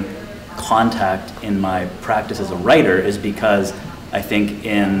sustaining contact in my practice as a writer is because I think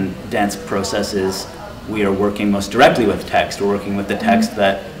in dance processes we are working most directly with text. We're working with the text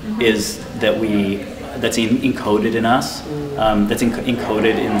that's encoded in us, that's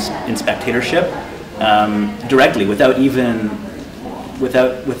encoded in spectatorship directly, without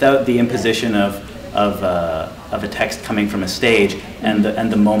the imposition of a text coming from a stage and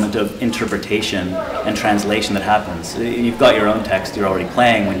the moment of interpretation and translation that happens. You've got your own text you're already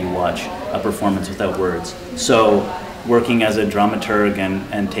playing when you watch a performance without words. So working as a dramaturg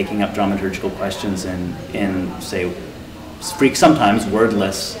and taking up dramaturgical questions in say, sometimes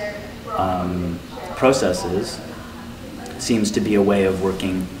wordless processes seems to be a way of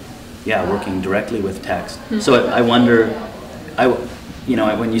working directly with text. So I wonder,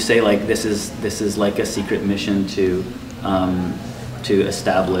 when you say like this is like a secret mission to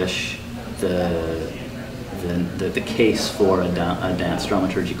establish the case for a dance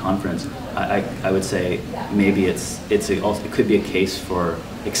dramaturgy conference, I would say maybe it could be a case for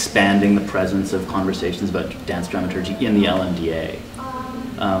expanding the presence of conversations about dance dramaturgy in the LMDA,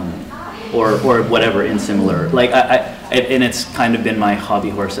 or whatever in similar and it's kind of been my hobby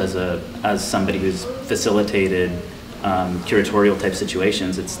horse as somebody who's facilitated curatorial type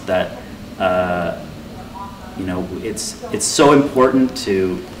situations. It's that it's so important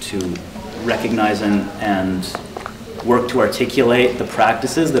to recognize and work to articulate the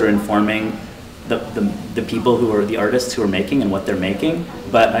practices that are informing the people who are the artists who are making and what they're making.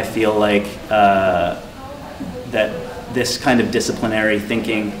 But I feel like that this kind of disciplinary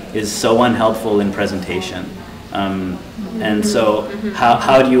thinking is so unhelpful in presentation. And so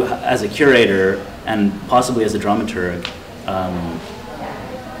how do you, as a curator and possibly as a dramaturg,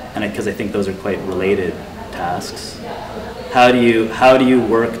 and because I think those are quite related tasks, how do you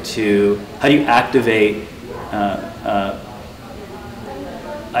activate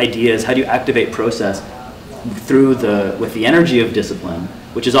ideas? How do you activate process with the energy of discipline,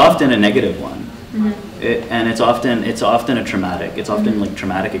 which is often a negative one, and it's often a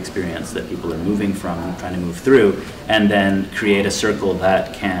traumatic experience that people are moving from and trying to move through, and then create a circle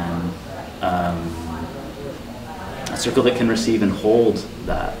that can receive and hold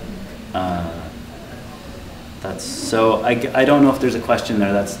that. So I don't know if there's a question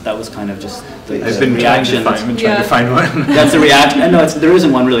there. That was kind of just the reaction. I've been trying to find one. That's the reaction. No, there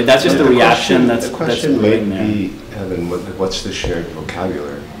isn't one really. That's just the reaction. That's moving there. Evan, what's the shared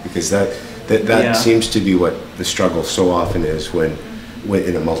vocabulary? Because that seems to be what the struggle so often is when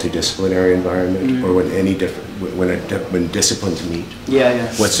in a multidisciplinary environment, or when disciplines meet.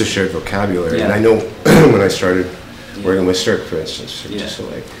 What's the shared vocabulary? And I know when I started working with Cirque, for instance,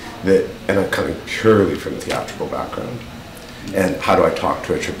 and I'm coming purely from a theatrical background, and how do I talk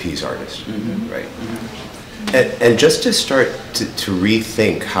to a trapeze artist, right? And just to start to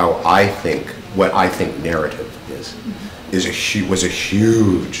rethink what I think narrative was a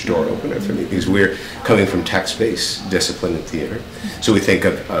huge door opener for me, because we're coming from text-based discipline in theater, so we think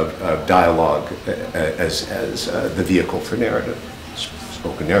of dialogue as the vehicle for narrative,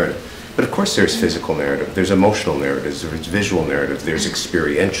 spoken narrative. But of course there's physical narrative, there's emotional narrative, there's visual narrative, there's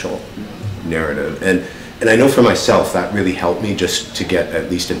experiential narrative. And I know for myself that really helped me just to get at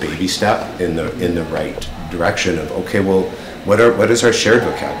least a baby step in the right direction of, okay, well, what is our shared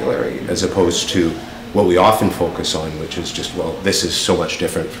vocabulary, as opposed to what we often focus on, which is just, well, this is so much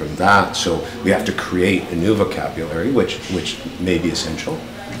different from that, so we have to create a new vocabulary, which may be essential,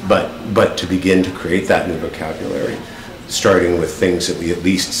 but to begin to create that new vocabulary, starting with things that we at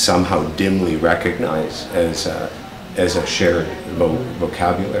least somehow dimly recognize as a shared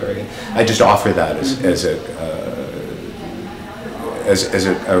vocabulary. I just offer that as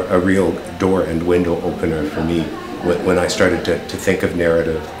a real door and window opener for me when I started to think of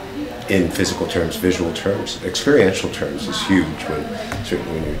narrative in physical terms, visual terms. Experiential terms is huge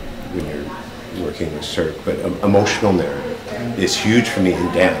certainly when you're working with Cirque, but emotional narrative is huge for me in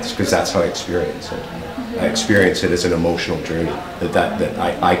dance, because that's how I experience it. I experience it as an emotional journey, that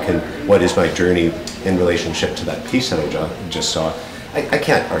I can, what is my journey in relationship to that piece that I just saw. I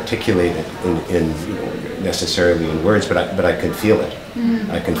can't articulate it in necessarily in words, but I can feel it.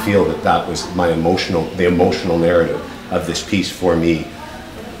 I can feel that was the emotional narrative of this piece for me.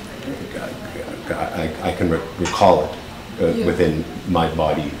 I can recall it within my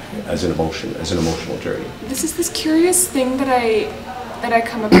body as an emotional journey. This is this curious thing that I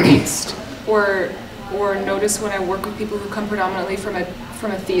come up against, or or notice when I work with people who come predominantly from a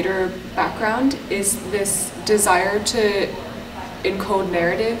theater background is this desire to encode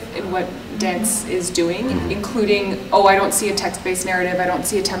narrative in what dance is doing, including, oh, I don't see a text-based narrative, I don't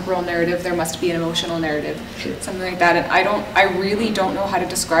see a temporal narrative, there must be an emotional narrative, something like that. And I really don't know how to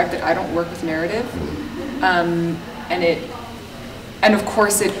describe that I don't work with narrative. And of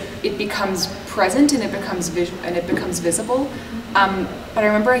course it becomes present and it becomes visible. But I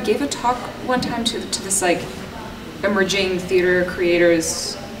remember I gave a talk one time to this like emerging theater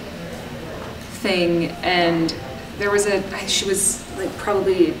creators thing, and there was she was like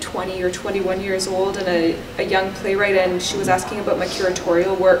probably 20 or 21 years old and a young playwright, and she was asking about my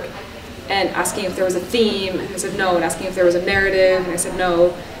curatorial work and asking if there was a theme. I said no, and asking if there was a narrative, and I said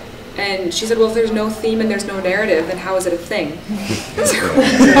no. And she said, well, if there's no theme and there's no narrative, then how is it a thing?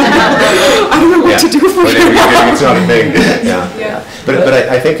 I don't know what to do for it. It's not a thing. Yeah. But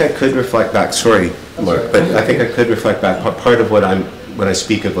I think I could reflect back, sorry, Mark, but I think I could reflect back part of what when I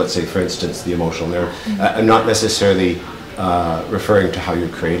speak of, let's say, for instance, the emotional narrative, I'm not necessarily referring to how you're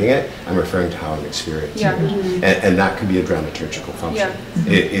creating it, I'm referring to how I'm experiencing it. And that can be a dramaturgical function.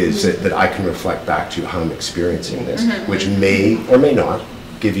 It is that I can reflect back to how I'm experiencing this, which may or may not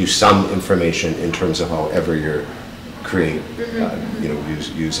give you some information in terms of however you're create,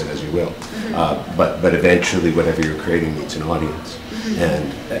 use it as you will. But eventually, whatever you're creating needs an audience,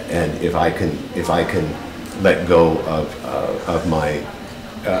 and if I can let go of my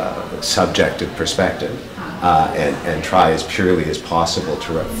subjective perspective and try as purely as possible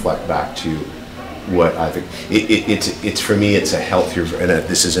to reflect back to what I think it's for me, it's a healthier, and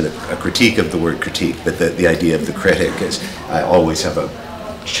this isn't a critique of the word critique, but the idea of the critic is I always have a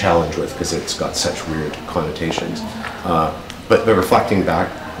challenge with, because it's got such weird connotations. But reflecting back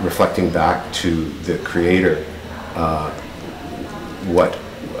to the creator, what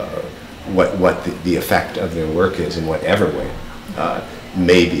the effect of their work is in whatever way,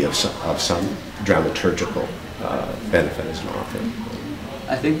 may be of some dramaturgical benefit as an author.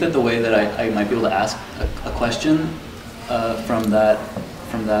 I think that the way that I might be able to ask a question from that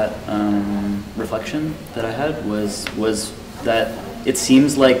reflection that I had was that it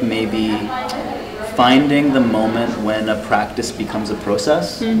seems like maybe finding the moment when a practice becomes a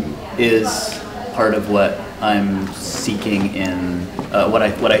process is part of what I'm seeking in I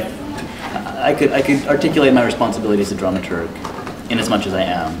could articulate my responsibility as a dramaturg in as much as I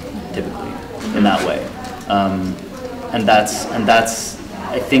am typically in that way, and that's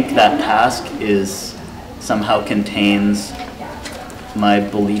I think that task is somehow contains my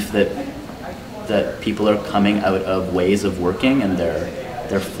belief that people are coming out of ways of working, and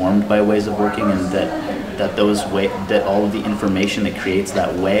they're formed by ways of working, and that all of the information that creates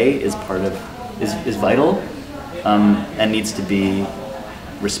that way is vital, and needs to be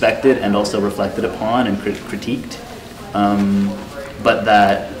respected and also reflected upon and critiqued, but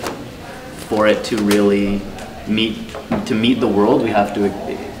that for it to really meet the world, it has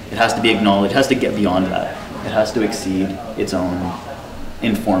to be acknowledged, it has to get beyond that, it has to exceed its own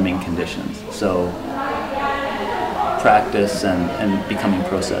informing conditions. So practice and becoming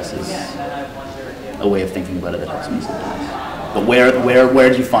process is a way of thinking about it that helps me sometimes. But where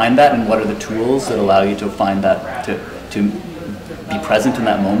do you find that, and what are the tools that allow you to find that, to be present in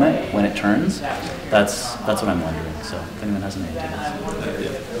that moment when it turns? That's what I'm wondering. So if anyone has any ideas.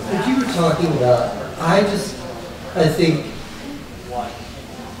 What you were talking about, I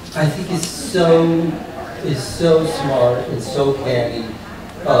think is so smart and so canny.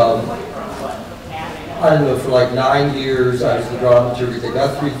 I don't know, for like 9 years I was the dramaturg at the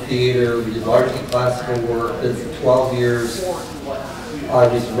Guthrie Theater. We did largely classical work. Then for 12 years I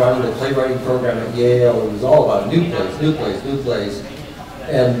was running the playwriting program at Yale. It was all about new plays.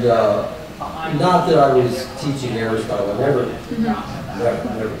 And not that I was teaching Aristotle, never.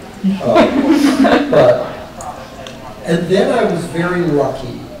 And then I was very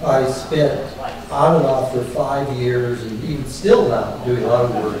lucky. I spent on and off for 5 years, and even still now, doing a lot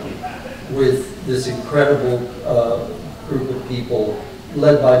of work with this incredible group of people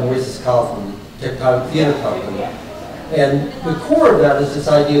led by Moises Kaufman, Tectonic Theater Company. And the core of that is this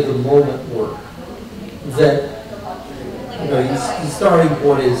idea of the moment work. That, the starting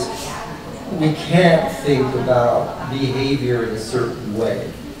point is we can't think about behavior in a certain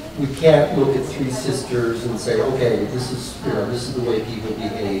way. We can't look at Three Sisters and say, okay, this is the way people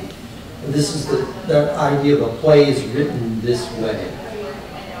behave. And this is that idea of a play is written this way.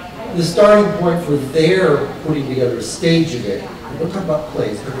 The starting point for their putting together a stage event, we don't talk about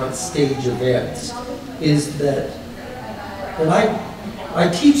plays, we talk about stage events, is that, and I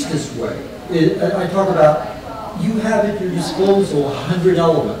teach this way, I talk about, you have at your disposal 100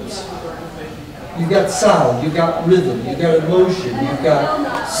 elements. You've got sound, you've got rhythm, you've got emotion, you've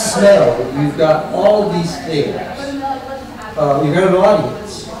got smell, you've got all these things. You've got an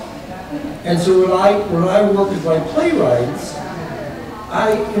audience. And so when I work with my playwrights,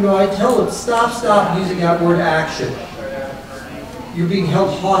 I tell them, stop using that word action. You're being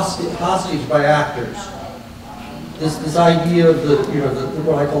held hostage by actors. This idea of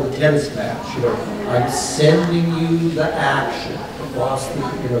what I call the tennis match. I'm sending you the action across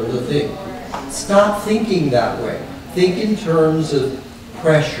the thing. Stop thinking that way. Think in terms of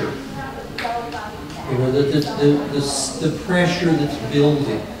pressure. The pressure that's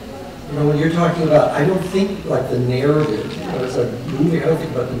building. When you're talking about, I don't think like the narrative. It's a movie. I don't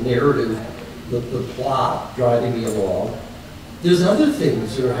think about the narrative, the plot driving me along. There's other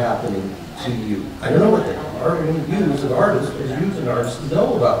things that are happening to you. I don't know what they are. You as an artist,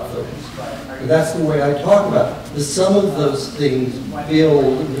 know about things. And that's the way I talk about it. The sum of those things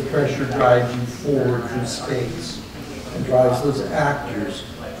build, and the pressure drives you forward through space and drives those actors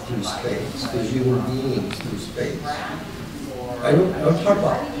through space, those human beings through space. I don't talk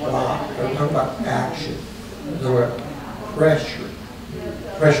about plot. I don't talk about action. I talk about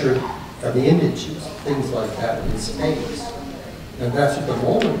pressure of the images, things like that in space. And that's what the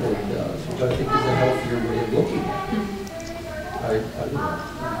moment work does, which I think is a healthier way of looking at it. I don't know.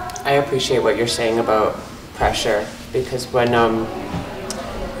 I appreciate what you're saying about pressure, because when I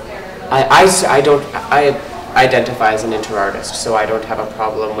identify as an interartist, so I don't have a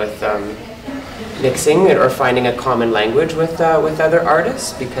problem with mixing it or finding a common language with other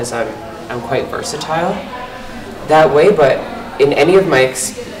artists, because I'm quite versatile that way. But in any of my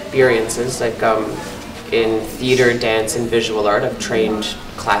experiences, like in theater, dance, and visual art, I've trained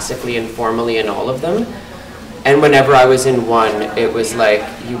classically and formally in all of them. And whenever I was in one, it was like,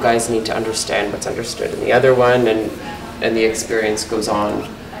 you guys need to understand what's understood in the other one, and the experience goes on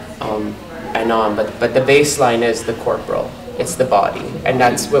and on. But the baseline is the corporal. It's the body. And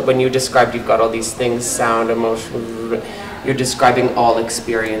that's what, when you described, you've got all these things, sound, emotion, you're describing all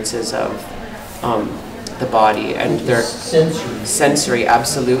experiences of the body, and they're sensory,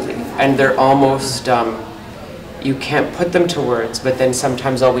 absolutely, and they're almost you can't put them to words, but then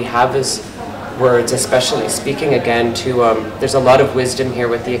sometimes all we have is words, especially speaking again to there's a lot of wisdom here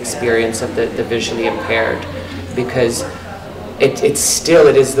with the experience of the visually impaired, because it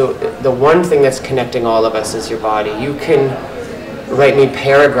is the one thing that's connecting all of us is your body. You can write me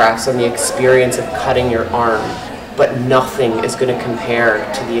paragraphs on the experience of cutting your arm, but nothing is going to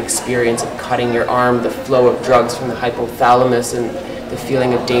compare to the experience of cutting your arm, the flow of drugs from the hypothalamus, and the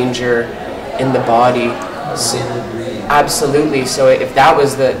feeling of danger in the body. So, absolutely. So if that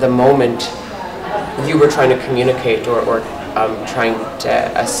was the moment you were trying to communicate or trying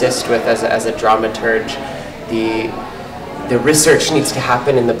to assist with as a dramaturg, the research needs to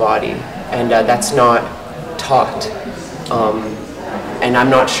happen in the body, and that's not taught. And I'm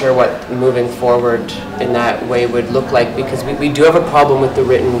not sure what moving forward in that way would look like, because we do have a problem with the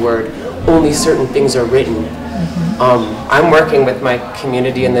written word. Only certain things are written. I'm working with my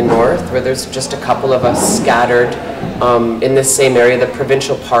community in the north, where there's just a couple of us scattered in the same area, the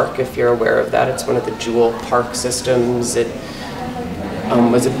provincial park, if you're aware of that. It's one of the jewel park systems. It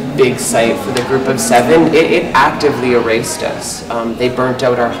was a big site for the group of 7. It actively erased us. They burnt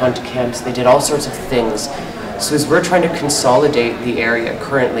out our hunt camps. They did all sorts of things. So as we're trying to consolidate the area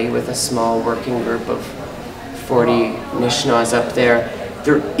currently with a small working group of 40 Nishnahs up there,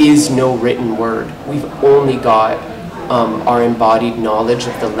 there is no written word. We've only got our embodied knowledge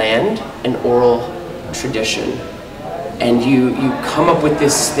of the land and oral tradition. And you come up with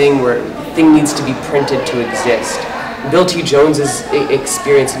this thing where the thing needs to be printed to exist. Bill T. Jones's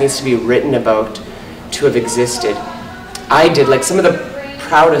experience needs to be written about to have existed. I did, like, some of the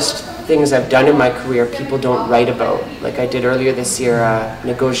proudest things I've done in my career, people don't write about. Like I did earlier this year,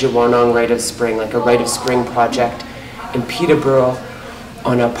 Negojiwanong Rite of Spring, like a Rite of Spring project in Peterborough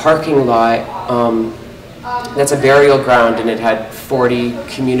on a parking lot. That's a burial ground, and it had 40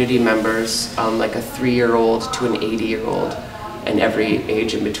 community members, like a 3-year-old to an 80-year-old, and every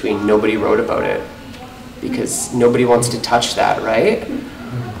age in between. Nobody wrote about it because nobody wants to touch that, right?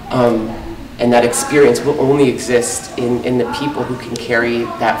 And that experience will only exist in the people who can carry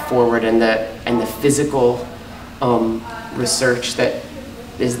that forward, and the physical research that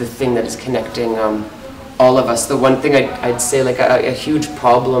is the thing that is connecting all of us. The one thing I'd say, like a huge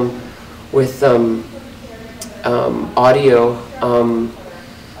problem with audio, I'm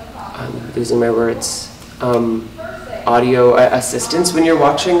losing my words, audio assistance when you're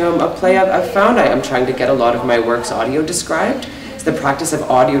watching a play. I've found I'm trying to get a lot of my works audio described. the practice of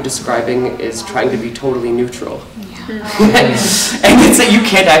audio describing is trying to be totally neutral. And it's that you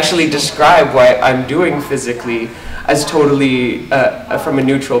can't actually describe what I'm doing physically as totally from a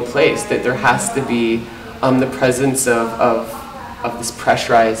neutral place, that there has to be the presence of this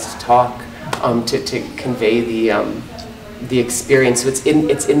pressurized talk to convey the experience. So it's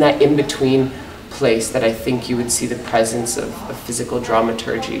in that in-between place that I think you would see the presence of physical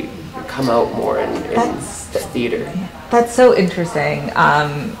dramaturgy come out more in theater. That's so interesting.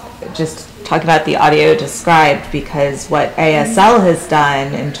 Just talking about the audio described, because what ASL has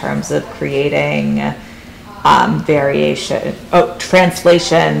done in terms of creating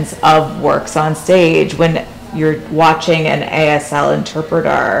translations of works on stage, when you're watching an ASL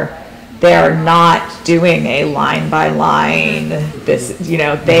interpreter, they're not doing a line by line.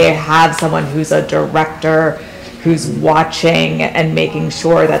 They have someone who's a director who's watching and making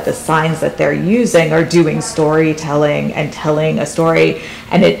sure that the signs that they're using are doing storytelling and telling a story,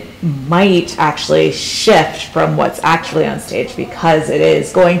 and it might actually shift from what's actually on stage because it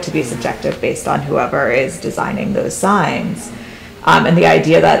is going to be subjective based on whoever is designing those signs. And the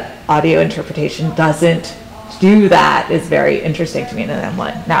idea that audio interpretation doesn't do that is very interesting to me, and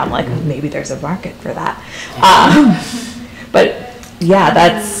now I'm like, maybe there's a market for that. But yeah,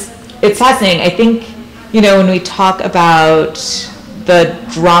 it's fascinating. I think, when we talk about the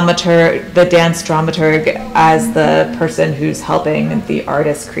dance dramaturg as the person who's helping the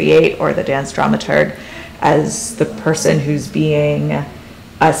artist create, or the dance dramaturg as the person who's being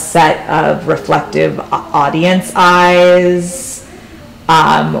a set of reflective audience eyes,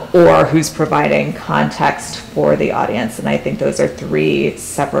 or who's providing context for the audience. And I think those are three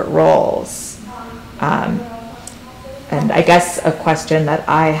separate roles. And I guess a question that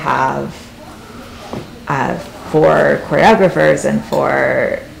I have for choreographers and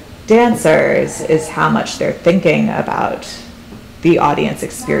for dancers is how much they're thinking about the audience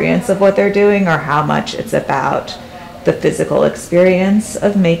experience of what they're doing, or how much it's about the physical experience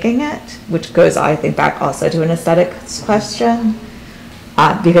of making it, which goes, I think, back also to an aesthetics question,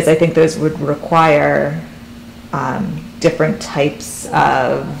 because I think those would require different types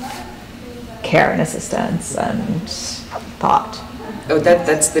of care and assistance and thought. Oh,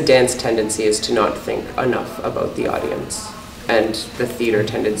 that's the dance tendency, is to not think enough about the audience, and the theater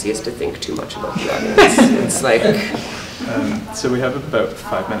tendency is to think too much about the audience. It's like... So we have about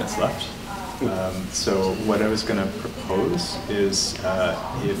 5 minutes left. So what I was going to propose is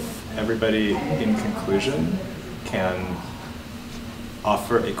if everybody, in conclusion, can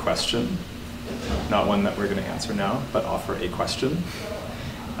offer a question, not one that we're going to answer now, but offer a question.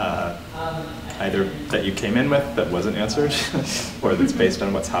 Either that you came in with that wasn't answered, or that's based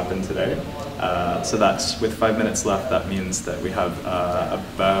on what's happened today. So that's, with 5 minutes left, that means that we have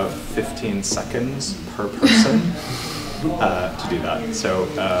about 15 seconds per person to do that. So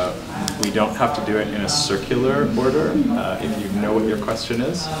we don't have to do it in a circular order. If you know what your question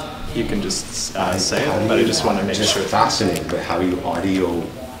is, you can just say it, but I just want to make sure. Fascinating, but how you audio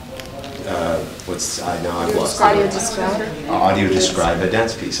audio describe a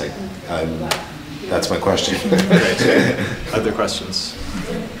dance piece. That's my question. Great. Other questions?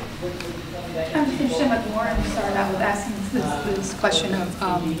 I'm interested in what Lauren started out with asking this question of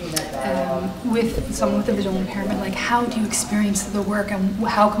with someone with a visual impairment, like, how do you experience the work, and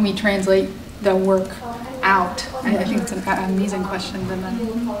how can we translate the work out? I think it's an amazing question. And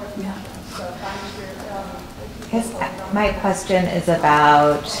then, yeah. I guess my question is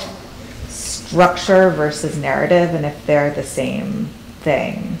about structure versus narrative, and if they're the same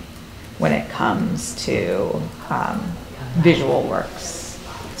thing when it comes to visual works,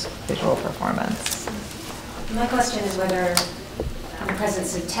 visual performance. My question is whether the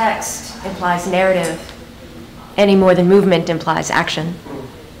presence of text implies narrative any more than movement implies action.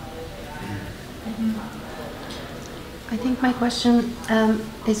 I think my question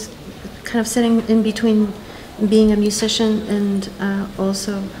is kind of sitting in between being a musician and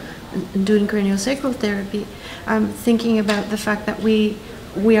also doing craniosacral therapy. I'm thinking about the fact that we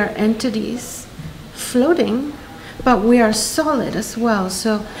are entities floating, but we are solid as well.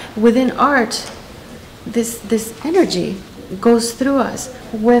 So within art, this energy goes through us,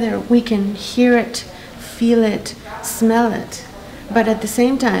 whether we can hear it, feel it, smell it. But at the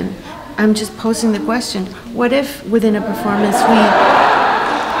same time, I'm just posing the question, what if within a performance we,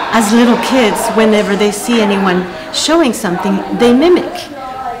 as little kids, whenever they see anyone showing something, they mimic?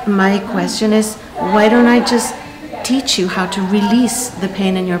 My question is, why don't I just teach you how to release the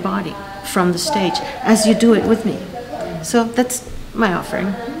pain in your body from the stage as you do it with me? So that's my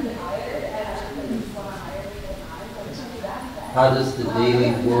offering. how does the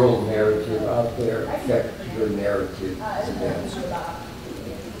daily world narrative out there affect your narrative as a dancer?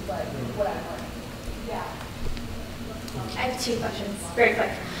 I have two questions, very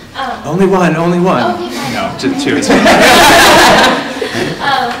quick. Only one. Okay, fine. No, just two.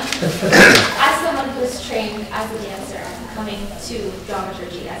 As someone who is trained as a dancer, coming to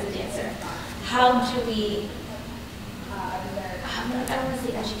dramaturgy as a dancer, how do we, I don't want to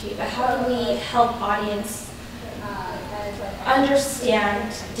say educate, but how do we help audience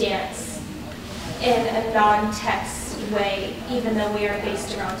understand dance in a non-text way, even though we are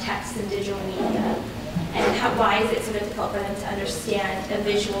based around text and digital media? And why is it so difficult for them to understand a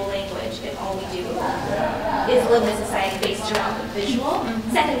visual language if all we do is live in a society based around the visual?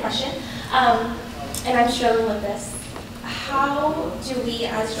 Second question, and I'm struggling with this. How do we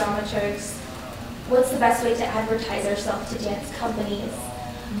as dramaturgs, what's the best way to advertise ourselves to dance companies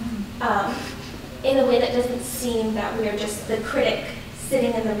in a way that doesn't seem that we are just the critic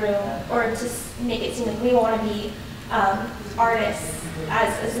sitting in the room, or to make it seem like we want to be artists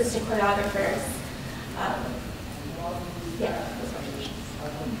as assistant choreographers? Yeah.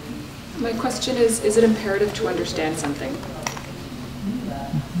 My question is it imperative to understand something?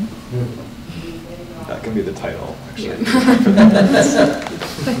 That can be the title, actually.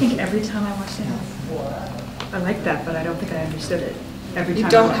 I think every time I watch dance, I like that, but I don't think I understood it. Every time you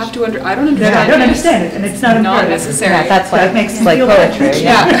don't have to I don't understand. I don't understand it, and it's not necessary. Yeah, that's why it makes me feel poetry.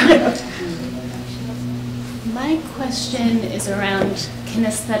 Yeah. My question is around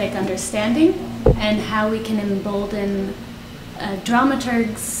kinesthetic understanding and how we can embolden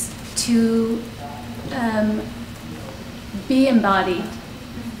dramaturgs to be embodied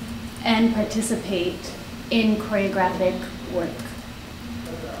and participate in choreographic work.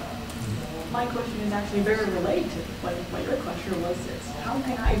 My question is actually very related to what your question was, is how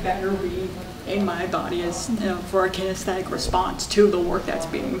can I better be in my body as for a kinesthetic response to the work that's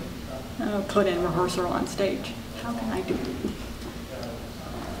being put in rehearsal on stage? How can I do it?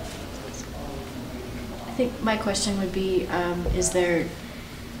 I think my question would be, is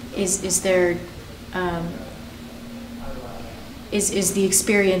the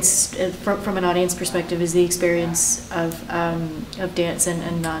experience from an audience perspective, is the experience of dance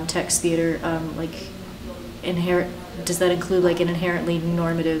and non-text theater does that include like an inherently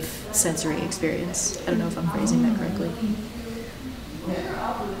normative sensory experience? I don't know if I'm phrasing that correctly.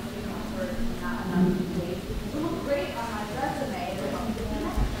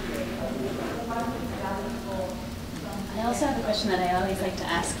 I also have a question that I always like to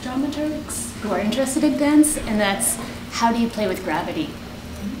ask dramaturgs who are interested in dance, and that's, how do you play with gravity?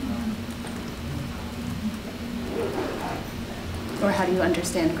 Or how do you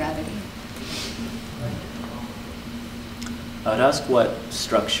understand gravity? I would ask what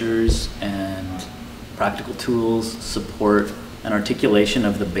structures and practical tools support an articulation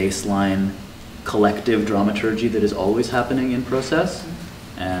of the baseline collective dramaturgy that is always happening in process,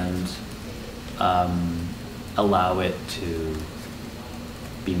 and allow it to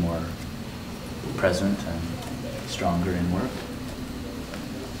be more present and stronger in work.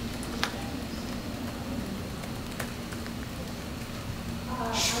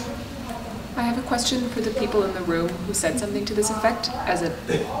 I have a question for the people in the room who said something to this effect. As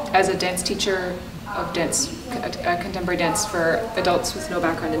a dance teacher of dance, contemporary dance for adults with no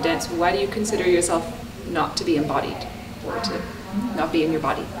background in dance, why do you consider yourself not to be embodied or to not be in your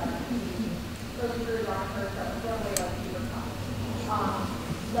body?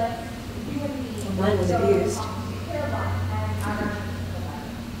 Mine was abused.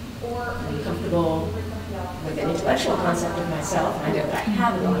 I'm comfortable with an intellectual concept of myself, and I know that I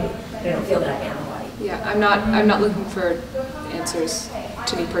have a body, but I don't feel that I am a body. Yeah, I'm not looking for answers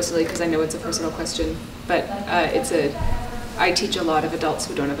to me personally, because I know it's a personal question, but I teach a lot of adults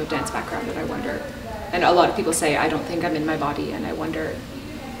who don't have a dance background, and I wonder, and a lot of people say, I don't think I'm in my body, and I wonder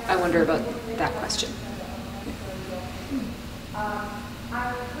about that question.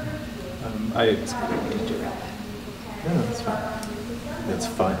 That's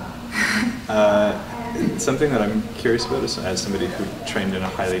fine. Something that I'm curious about is, as somebody who trained in a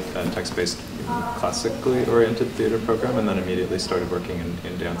highly text-based, classically oriented theater program, and then immediately started working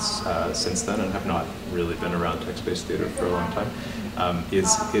in dance since then, and have not really been around text-based theater for a long time.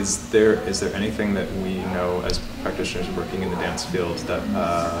 Is there anything that we know as practitioners working in the dance field that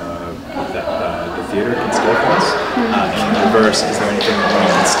the theater can steal from us? And in reverse, is there anything that we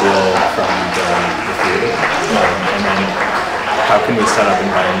can steal from the theater? And then how can we set up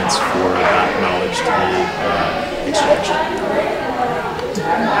environments for that knowledge to be exchanged?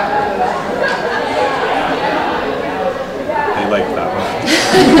 I like that one.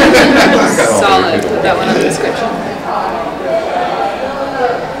 Solid. Put that one on the description.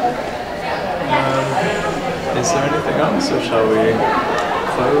 So shall we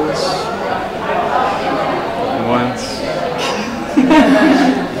close? Once.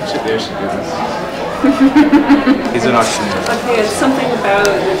 There should do this. He's an auctioneer. Okay, it's something about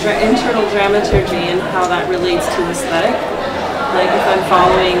the internal dramaturgy and how that relates to aesthetic. Like if I'm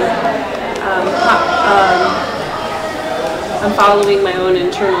following my own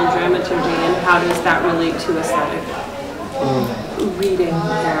internal dramaturgy, and how does that relate to aesthetic? Reading,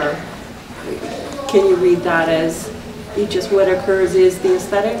 or can you read that as just what occurs is the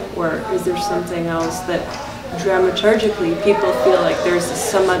aesthetic, or is there something else that dramaturgically people feel like there's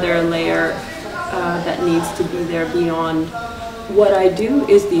some other layer that needs to be there beyond what I do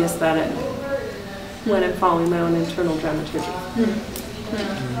is the aesthetic when I'm following my own internal dramaturgy?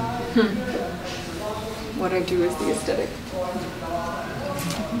 What I do is the aesthetic.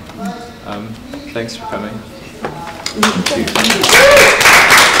 Thanks for coming. Thank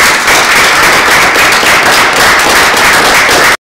you.